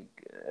 like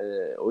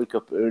wake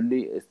up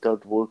early,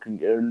 start working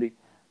early,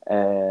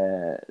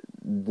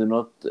 do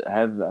not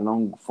have a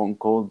long phone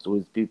calls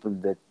with people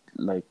that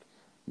like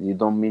you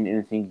don't mean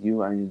anything to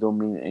you and you don't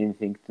mean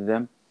anything to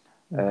them.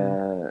 Hmm.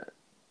 uh,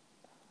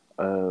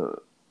 uh,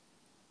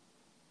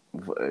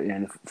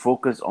 يعني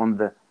focus on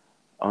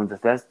the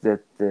task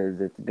that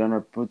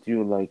gonna put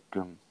you like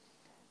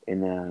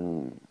in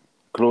a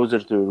closer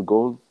to your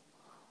goals.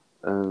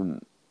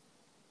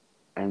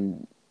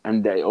 um,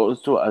 and I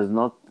also as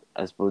not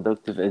as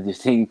productive as you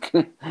think.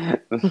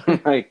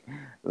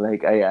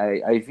 like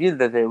I feel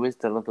that I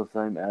waste a lot of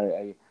time.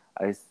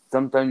 I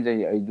sometimes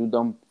I do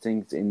dumb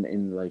things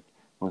in like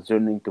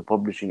concerning to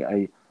publishing.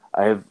 I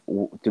have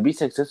to be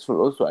successful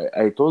also.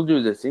 I told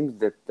you the things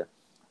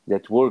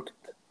that worked.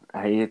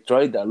 I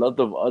tried a lot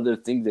of other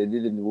things that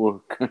didn't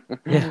work.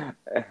 Yeah.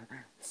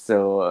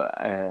 So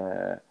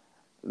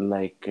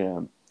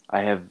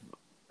I have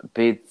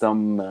paid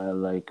some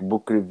like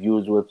book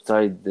reviews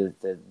website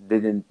that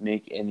didn't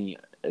make any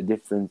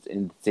difference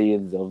in the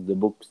sales of the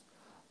books.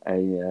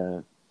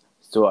 I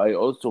So I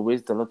also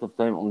waste a lot of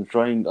time on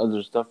trying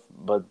other stuff,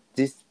 but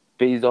this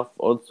pays off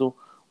also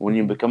when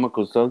you Hmm. become a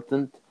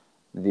consultant.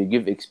 They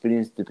give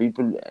experience to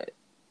people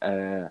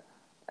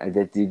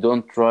that they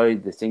don't try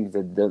the things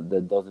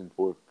that doesn't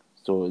work.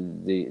 So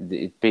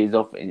it pays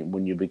off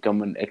when you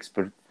become an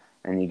expert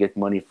and you get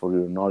money for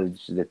your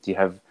knowledge that you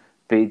have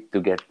paid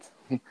to get.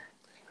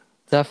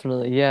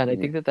 Definitely. Yeah. And I Yeah.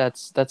 think that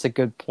that's a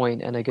good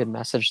point and a good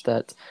message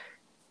that,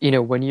 you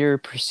know, when you're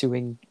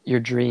pursuing your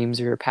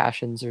dreams or your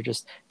passions or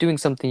just doing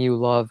something you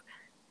love,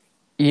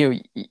 you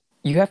know,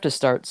 you have to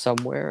start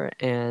somewhere,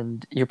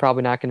 and you're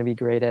probably not going to be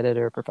great at it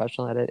or a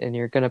professional at it, and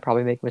you're going to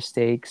probably make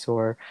mistakes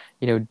or,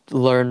 you know,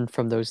 learn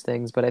from those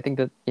things. But I think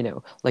that, you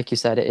know, like you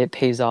said, it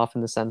pays off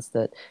in the sense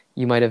that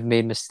you might have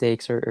made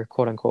mistakes or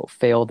quote unquote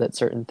failed at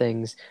certain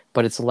things,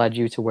 but it's led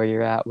you to where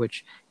you're at,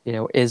 which, you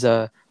know, is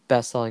a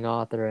best-selling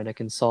author and a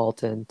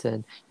consultant.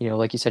 And, you know,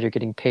 like you said, you're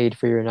getting paid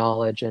for your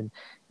knowledge. And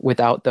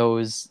without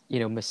those, you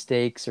know,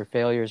 mistakes or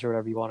failures or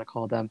whatever you want to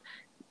call them,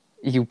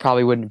 you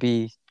probably wouldn't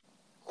be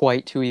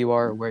quite who you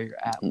are or where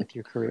you're at with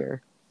your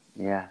career.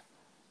 Yeah.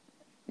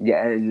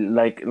 Yeah,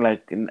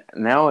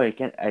 now I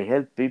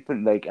help people,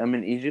 like I'm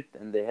in Egypt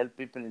and I help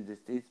people in the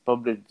States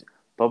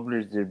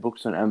publish their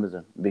books on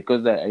Amazon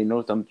because I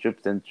know some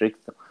tips and tricks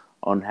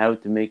on how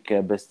to make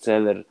a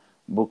bestseller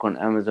book on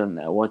Amazon,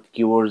 what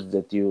keywords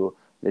that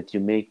you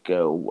make,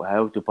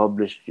 how to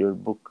publish your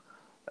book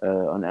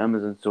on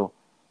Amazon.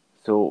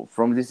 So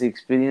from this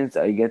experience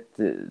I get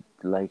to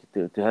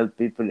help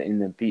people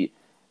in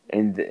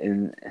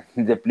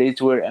in the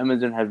place where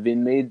Amazon have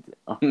been made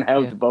on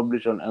how Yeah, to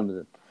publish on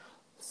Amazon.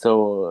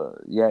 So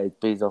yeah, it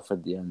pays off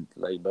at the end.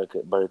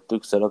 But it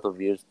took a lot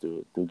of years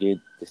to get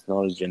this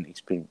knowledge and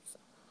experience.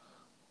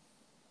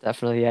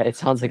 definitely. Yeah, it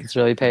sounds like it's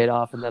really paid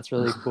off, and that's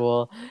really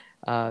cool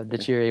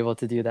that you're able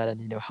to do that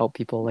and, you know, help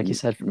people, like you Mm,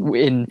 said,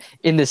 mm,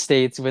 in the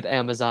States with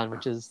Amazon,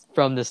 which is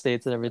from the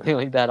States and everything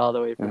like that, all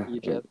the way from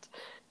Egypt.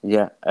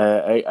 yeah,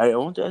 I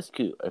want to ask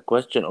you a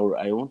question, or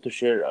I want to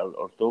share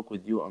or talk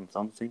with you on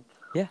something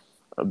Yeah,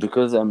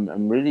 because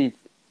I'm really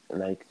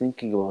like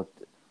thinking about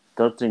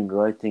starting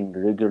writing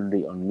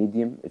regularly on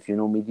Medium. If you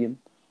know Medium,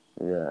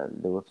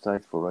 the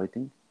website for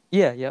writing.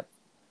 yeah, yep.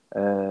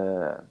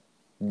 Uh,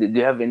 do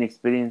you have any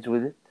experience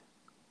with it?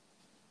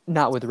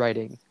 Not with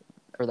writing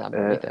for them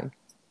or Uh, anything.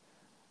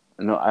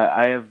 no,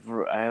 I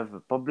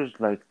have published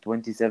like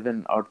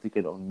 27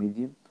 article on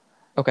Medium,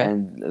 Okay.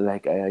 and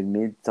like I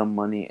made some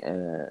money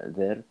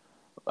there.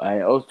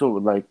 I also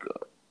like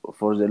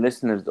for the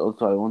listeners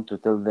also I want to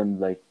tell them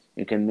like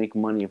you can make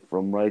money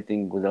from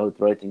writing without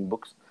writing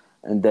books,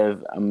 and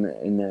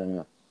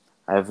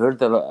I've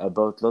heard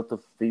about a lot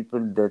of people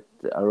that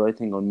are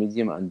writing on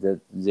Medium and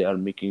that they are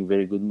making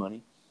very good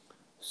money.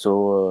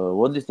 So,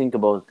 what do you think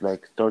about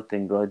like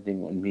starting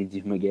writing on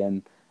Medium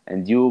again?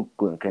 And you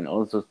can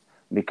also,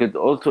 because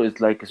also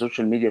it's like a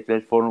social media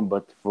platform,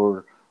 but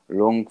for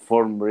long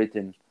form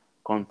written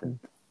content.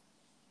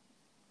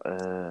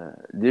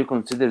 Do you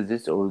consider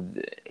this, or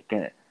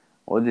can,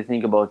 what do you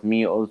think about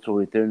me also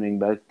returning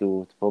back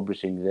to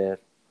publishing there?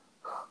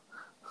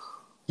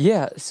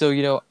 Yeah, so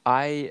you know,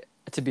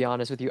 to be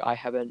honest with you, I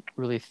haven't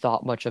really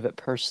thought much of it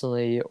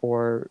personally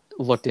or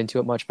looked into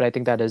it much, but I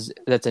think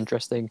that's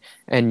interesting.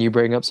 And you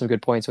bring up some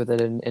good points with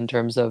it in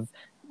terms of,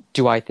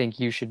 do I think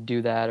you should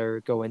do that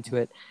or go into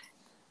it?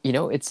 You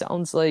know, it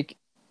sounds like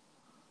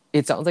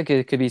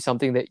it could be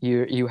something that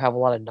you have a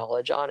lot of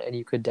knowledge on and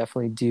you could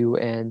definitely do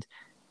and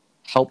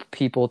help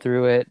people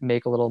through it,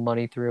 make a little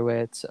money through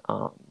it.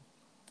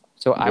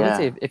 So I would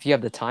say Yeah, if you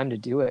have the time to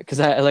do it, because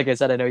like I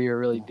said, I know you're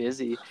really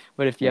busy,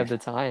 but if you yeah, have the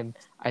time,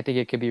 I think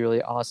it could be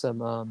really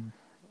awesome.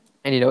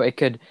 And you know, it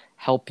could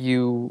help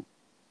you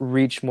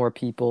reach more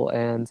people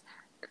and,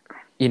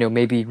 you know,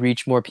 maybe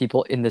reach more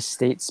people in the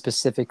States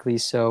specifically.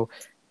 So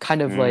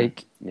kind of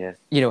like, yes.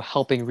 you know,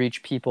 helping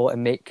reach people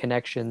and make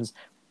connections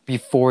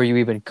before you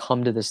even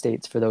come to the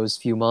States for those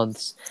few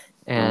months.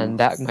 Uh, And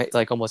that might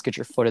like almost get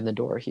your foot in the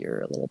door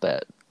here a little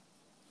bit.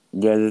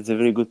 yeah, that's a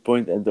very good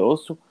point. And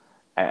also,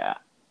 I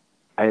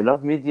I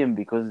love Medium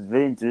because it's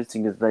very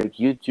interesting. It's like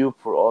YouTube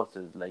for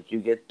authors. Like you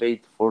get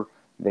paid for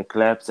the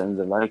claps and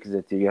the likes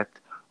that you get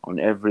on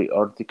every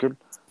article.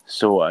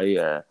 So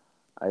I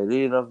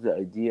really love the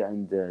idea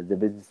and the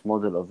business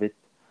model of it,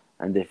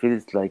 and I feel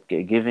it's like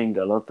giving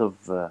a lot of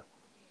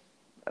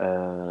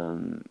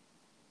um,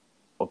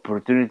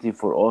 opportunity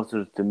for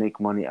authors to make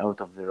money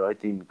out of the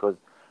writing, because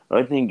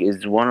writing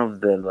is one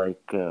of the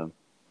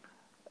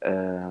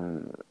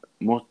uh,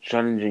 most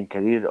challenging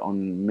career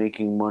on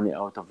making money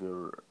out of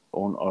your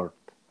own art.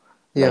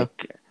 Yeah.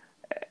 Like,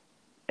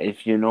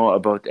 if you know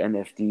about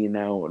NFT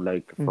now,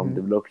 like from Hmm.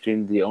 the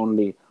blockchain, they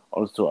only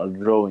also are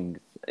drawings.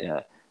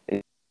 Yeah,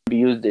 it can be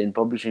used in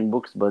publishing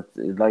books, but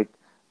like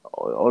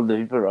all the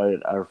people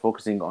are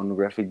focusing on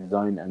graphic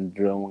design and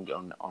drawing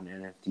on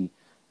NFT.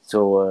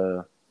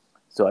 So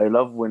so I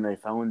love when I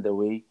find a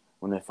way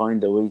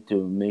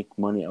to make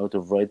money out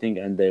of writing,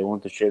 and I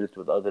want to share it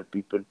with other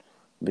people,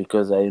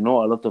 because I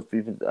know a lot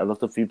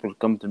of people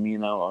come to me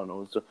now, and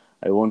also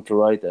I want to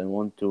write, I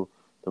want to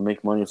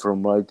make money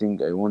from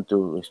writing, I want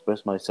to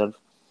express myself,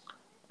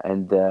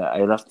 and I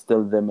love to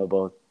tell them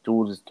about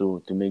tools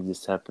to make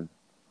this happen.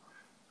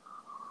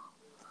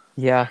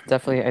 Yeah,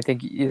 definitely. I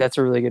think that's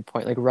a really good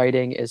point. Like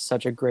writing is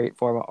such a great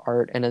form of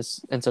art and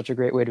such a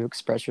great way to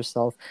express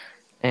yourself.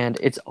 And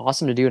it's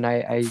awesome to do. And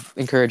I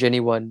encourage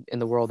anyone in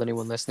the world,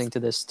 anyone listening to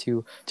this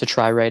to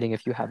try writing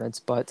if you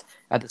haven't. But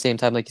at the same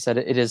time, like you said,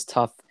 it is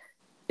tough.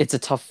 It's a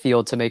tough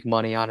field to make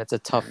money on. It's a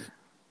tough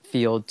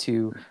field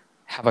to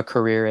have a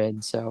career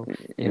in. So,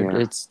 Yeah.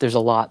 it's there's a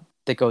lot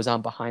that goes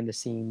on behind the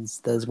scenes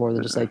that is more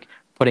than just like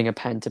putting a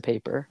pen to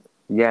paper.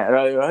 Yeah,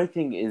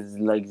 writing is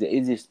like the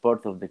easiest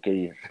part of the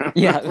career.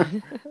 Yeah.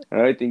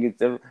 Writing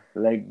itself,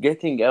 like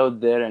getting out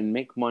there and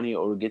make money,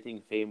 or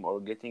getting fame, or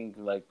getting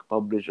like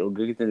published, or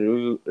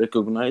getting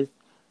recognized,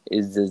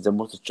 is the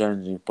most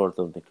challenging part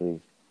of the career.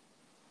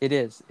 It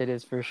is. It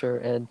is for sure.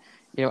 And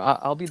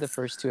I'll be the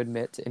first to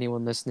admit to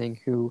anyone listening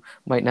who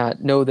might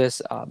not know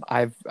this.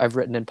 I've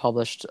written and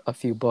published a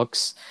few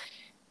books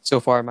so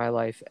far in my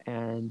life,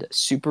 and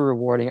super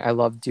rewarding. I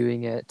love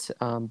doing it.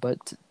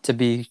 But to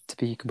be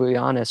completely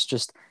honest,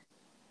 just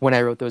when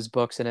I wrote those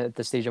books and at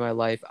the stage of my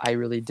life, I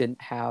really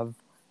didn't have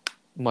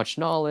much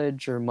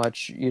knowledge or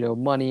much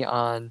money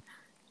on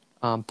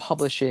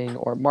publishing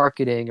or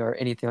marketing or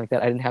anything like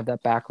that. I didn't have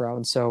that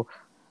background, so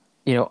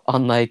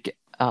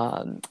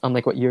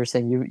unlike what you're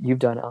saying you've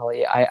done,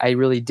 Ali, I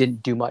really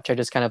didn't do much. I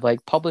just kind of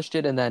like published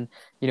it and then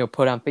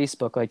put on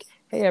Facebook like,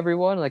 hey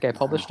everyone, like I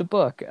published a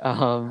book,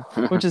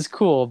 which is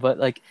cool. But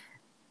like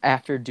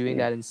after doing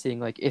Yeah, that and seeing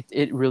like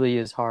it really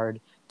is hard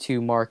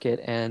to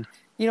market, and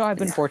I've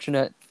been yeah,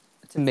 fortunate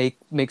to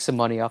make some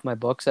money off my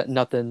books. At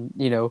nothing,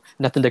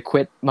 nothing to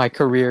quit my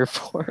career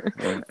for.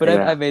 But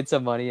yeah, I've made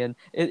some money, and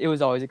it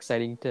was always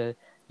exciting to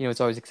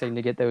it's always exciting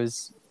to get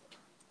those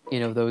you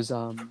know those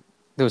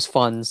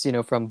funds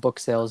from book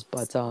sales.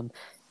 But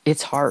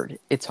it's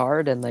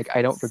hard, and like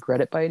I don't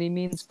regret it by any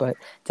means. But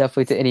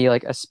definitely to any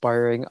like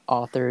aspiring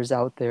authors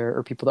out there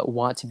or people that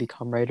want to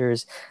become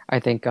writers, I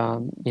think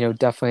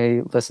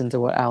definitely listen to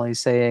what Ali's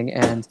saying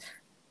and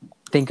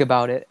think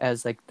about it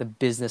as like the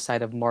business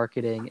side of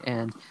marketing.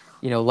 And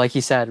like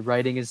he said,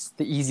 writing is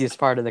the easiest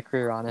part of the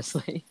career,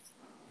 honestly.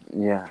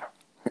 yeah.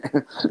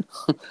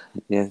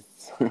 Yes.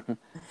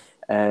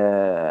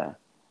 uh,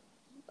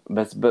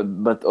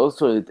 but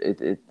also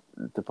it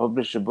to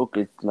publish a book,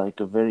 it's like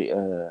a very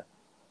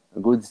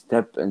good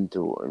step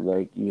into,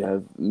 like, you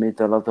have made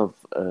a lot of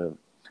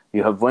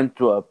you have went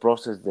through a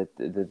process that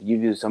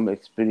give you some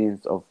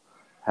experience of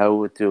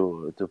how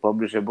to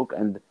publish a book.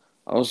 And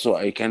also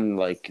I can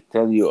like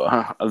tell you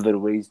other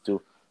ways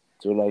to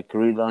like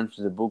relaunch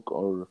the book,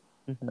 or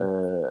Hmm.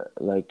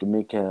 like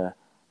make a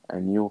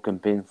new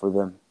campaign for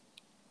them.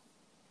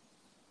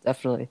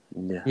 Definitely.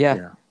 Yeah, Yeah.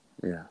 yeah,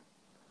 yeah,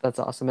 That's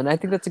awesome. And I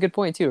think that's a good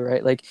point too,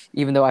 right? Like,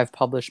 even though I've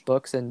published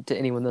books, and to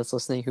anyone that's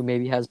listening who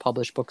maybe has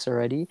published books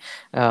already,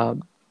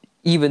 um,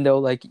 even though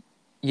like,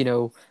 you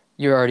know,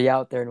 you're already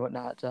out there and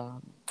whatnot,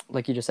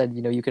 like you just said,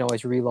 you can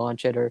always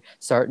relaunch it or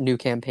start new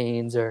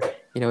campaigns, or,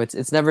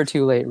 it's never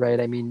too late, right?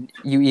 I mean,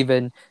 you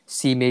even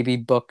see maybe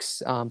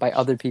books by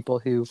other people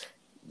who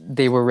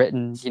they were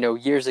written,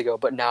 years ago,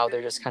 but now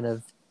they're just kind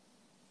of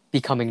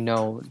becoming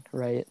known,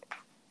 right?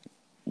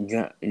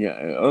 yeah,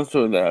 yeah.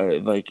 Also,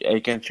 like I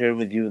can share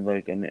with you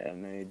like an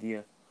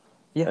idea.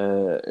 Yeah,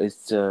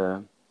 It's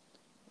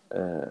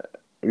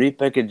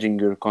repackaging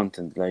your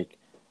content. Like,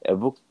 a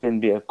book can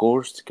be a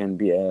course, can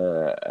be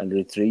a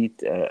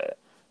retreat,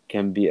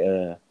 can be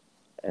an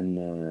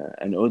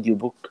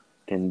audiobook,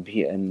 can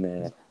be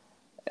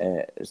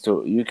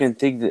so you can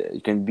take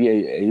it can be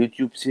a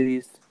YouTube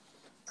series.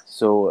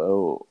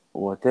 So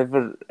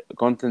whatever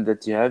content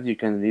that you have, you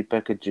can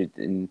repackage it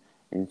in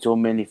so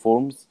many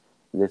forms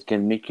that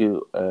can make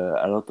you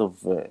a lot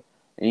of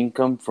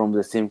income from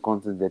the same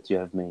content that you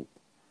have made.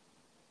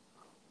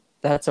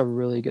 that's a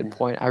really good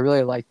point. I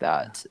really like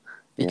that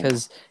Yeah,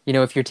 because,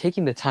 if you're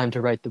taking the time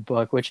to write the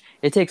book, which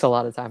it takes a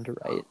lot of time to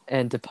write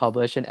and to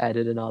publish and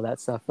edit and all that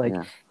stuff, like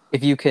yeah,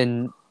 if you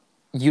can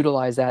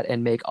utilize that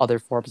and make other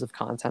forms of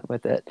content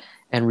with it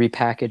and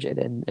repackage it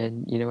and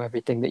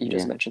everything that you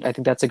just yeah, mentioned, I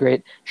think that's a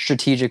great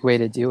strategic way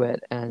to do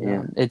it. And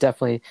yeah, it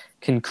definitely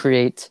can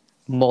create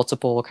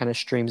multiple kind of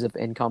streams of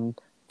income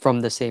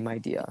from the same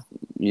idea.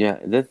 Yeah,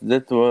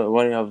 that's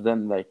what I have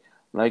done.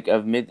 Like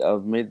I've made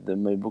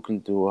my book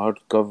into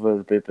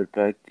hardcover,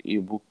 paperback,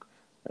 ebook,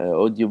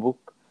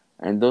 audiobook,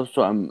 and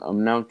also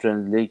I'm now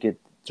translating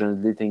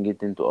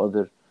it into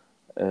other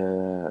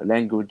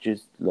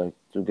languages, like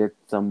to get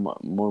some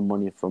more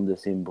money from the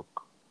same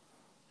book.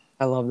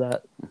 I love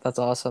that. That's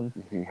awesome.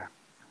 Yeah.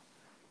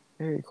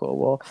 Very cool.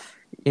 Well,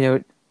 you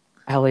know,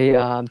 Ellie,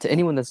 to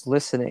anyone that's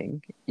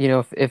listening,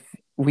 if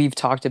we've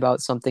talked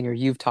about something or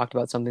you've talked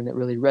about something that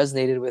really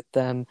resonated with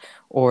them,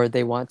 or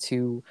they want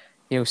to,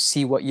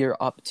 see what you're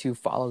up to,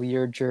 follow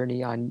your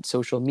journey on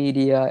social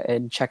media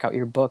and check out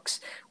your books,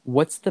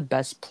 what's the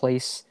best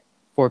place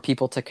for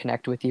people to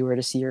connect with you or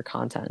to see your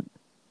content?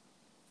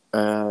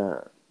 Uh,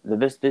 the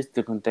best place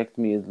to contact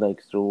me is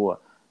like through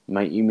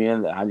my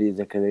email, Ali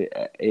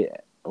Zakaria.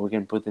 We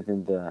can put it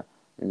in the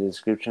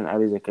description.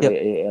 Ali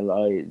Zakaria, Yep.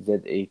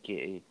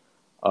 ALIZAKARIA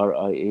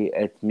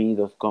at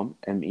me.com.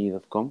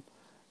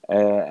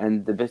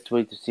 And the best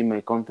way to see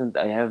my content,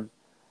 I have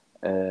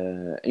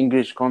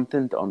English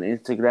content on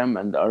Instagram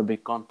and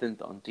Arabic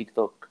content on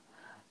TikTok.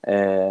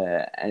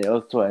 And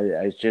also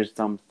I share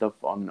some stuff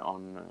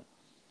on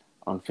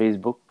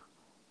Facebook.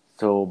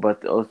 So,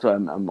 but also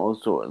I'm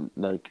also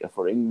like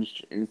for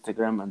English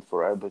Instagram and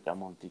for Arabic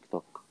I'm on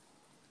TikTok.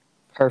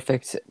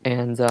 Perfect.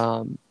 And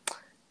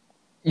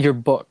your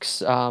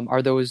books,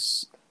 are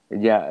those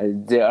Yeah,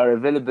 they are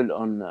available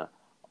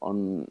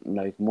on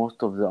like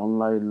most of the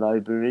online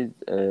libraries,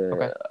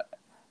 okay?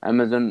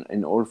 Amazon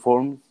in all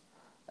forms,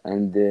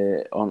 and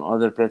on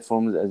other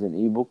platforms as an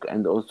ebook,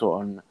 and also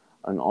on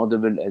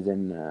Audible as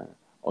an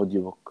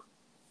audiobook.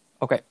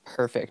 Okay,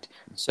 perfect.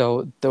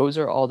 So those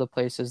are all the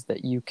places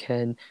that you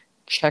can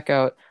check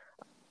out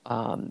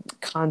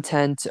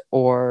content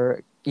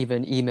or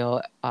even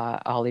email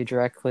Ali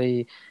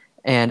directly.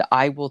 And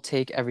I will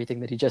take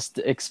everything that he just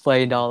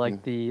explained, all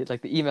like the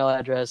email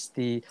address,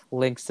 the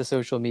links to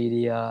social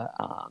media,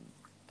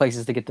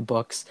 places to get the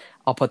books.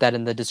 I'll put that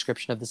in the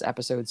description of this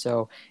episode.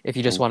 So if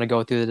you just Thank want to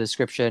go through the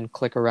description,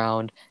 click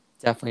around,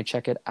 definitely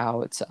check it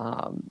out.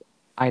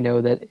 I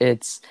know that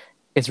it's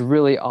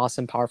really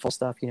awesome, powerful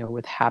stuff,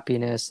 with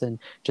happiness and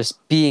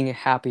just being a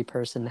happy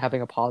person,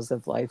 having a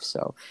positive life.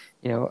 So,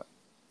 you know,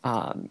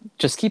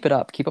 just keep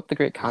up the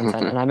great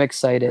content, you. and I'm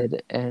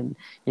excited. And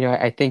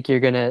I think you're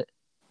gonna.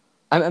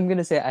 I'm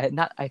gonna say I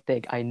not. I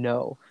think I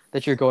know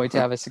that you're going to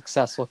have a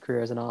successful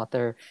career as an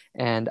author,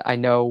 and I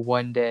know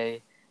one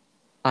day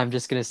I'm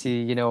just gonna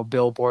see a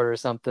billboard or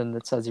something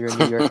that says you're a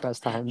New York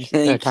best times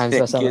times Thank you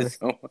bestseller.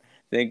 so much.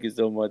 Thank you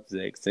so much,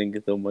 Zach. Thank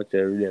you so much. I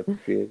really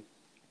appreciate it.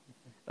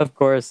 Of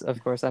course,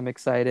 I'm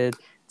excited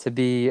to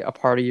be a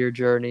part of your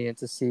journey and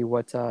to see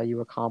what you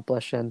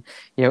accomplish. And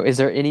is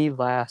there any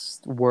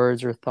last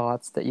words or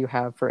thoughts that you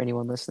have for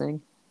anyone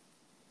listening?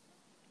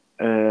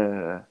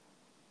 Uh,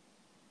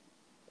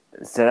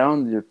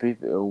 Surround your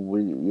people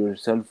with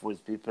yourself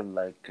with people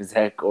like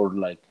Zach, or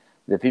like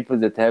the people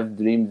that have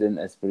dreams and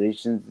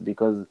aspirations,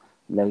 because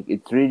like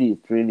it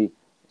really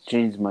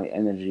changed my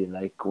energy.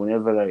 Like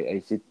whenever I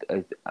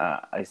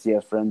see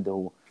a friend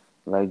who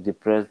like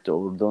depressed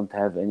or don't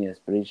have any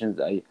aspirations,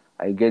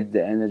 I get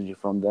the energy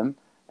from them.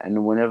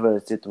 And whenever I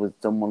sit with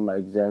someone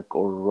like Zach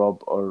or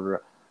Rob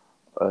or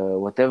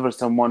whatever,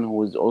 someone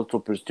who is also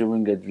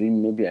pursuing a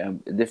dream, maybe a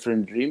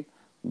different dream,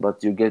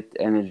 but you get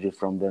energy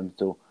from them.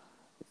 So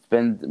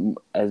spend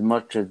as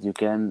much as you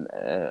can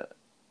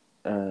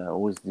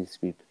with these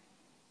people.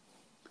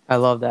 I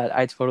love that.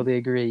 I totally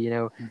agree.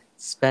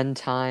 Spend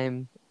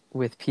time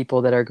with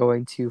people that are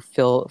going to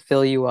fill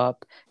you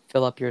up,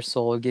 fill up your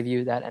soul, give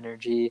you that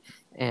energy.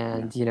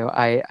 Yeah, And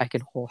I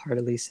can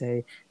wholeheartedly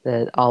say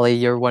that Ollie,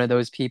 you're one of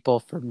those people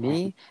for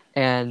me.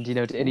 And to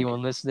thank you.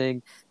 anyone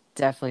listening,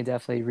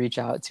 definitely reach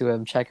out to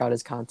him, check out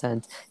his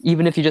content.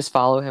 Even if you just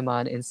follow him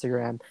on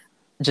Instagram,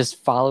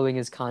 just following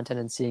his content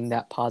and seeing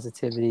that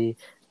positivity,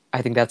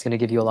 I think that's going to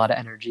give you a lot of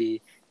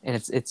energy, and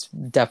it's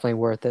definitely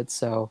worth it.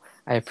 So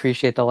I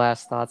appreciate the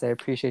last thoughts. I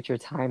appreciate your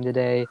time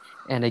today.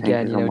 And Thank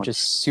again, you so much.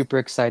 just super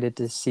excited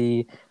to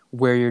see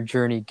where your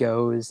journey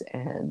goes.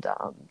 And,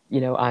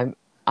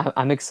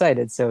 I'm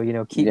excited. So,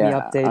 keep me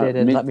Yeah, updated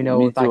and let me know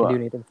me if I too. can do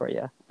anything for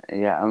you.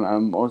 Yeah,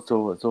 I'm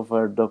also so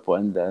fired up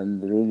and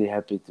really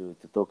happy to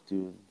talk to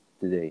you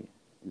today,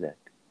 Zach.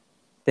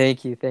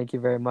 Thank you. Thank you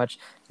very much.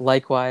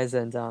 Likewise.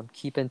 And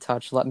keep in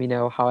touch. Let me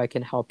know how I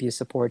can help you,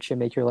 support you,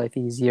 make your life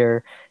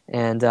easier.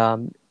 And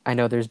I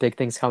know there's big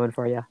things coming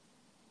for you.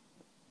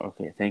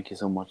 Okay, thank you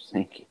so much.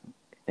 Thank you.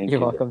 Thank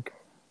You're you, Zach. welcome.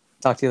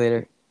 Talk to you Okay,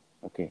 later.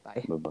 okay,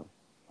 Bye. bye bye.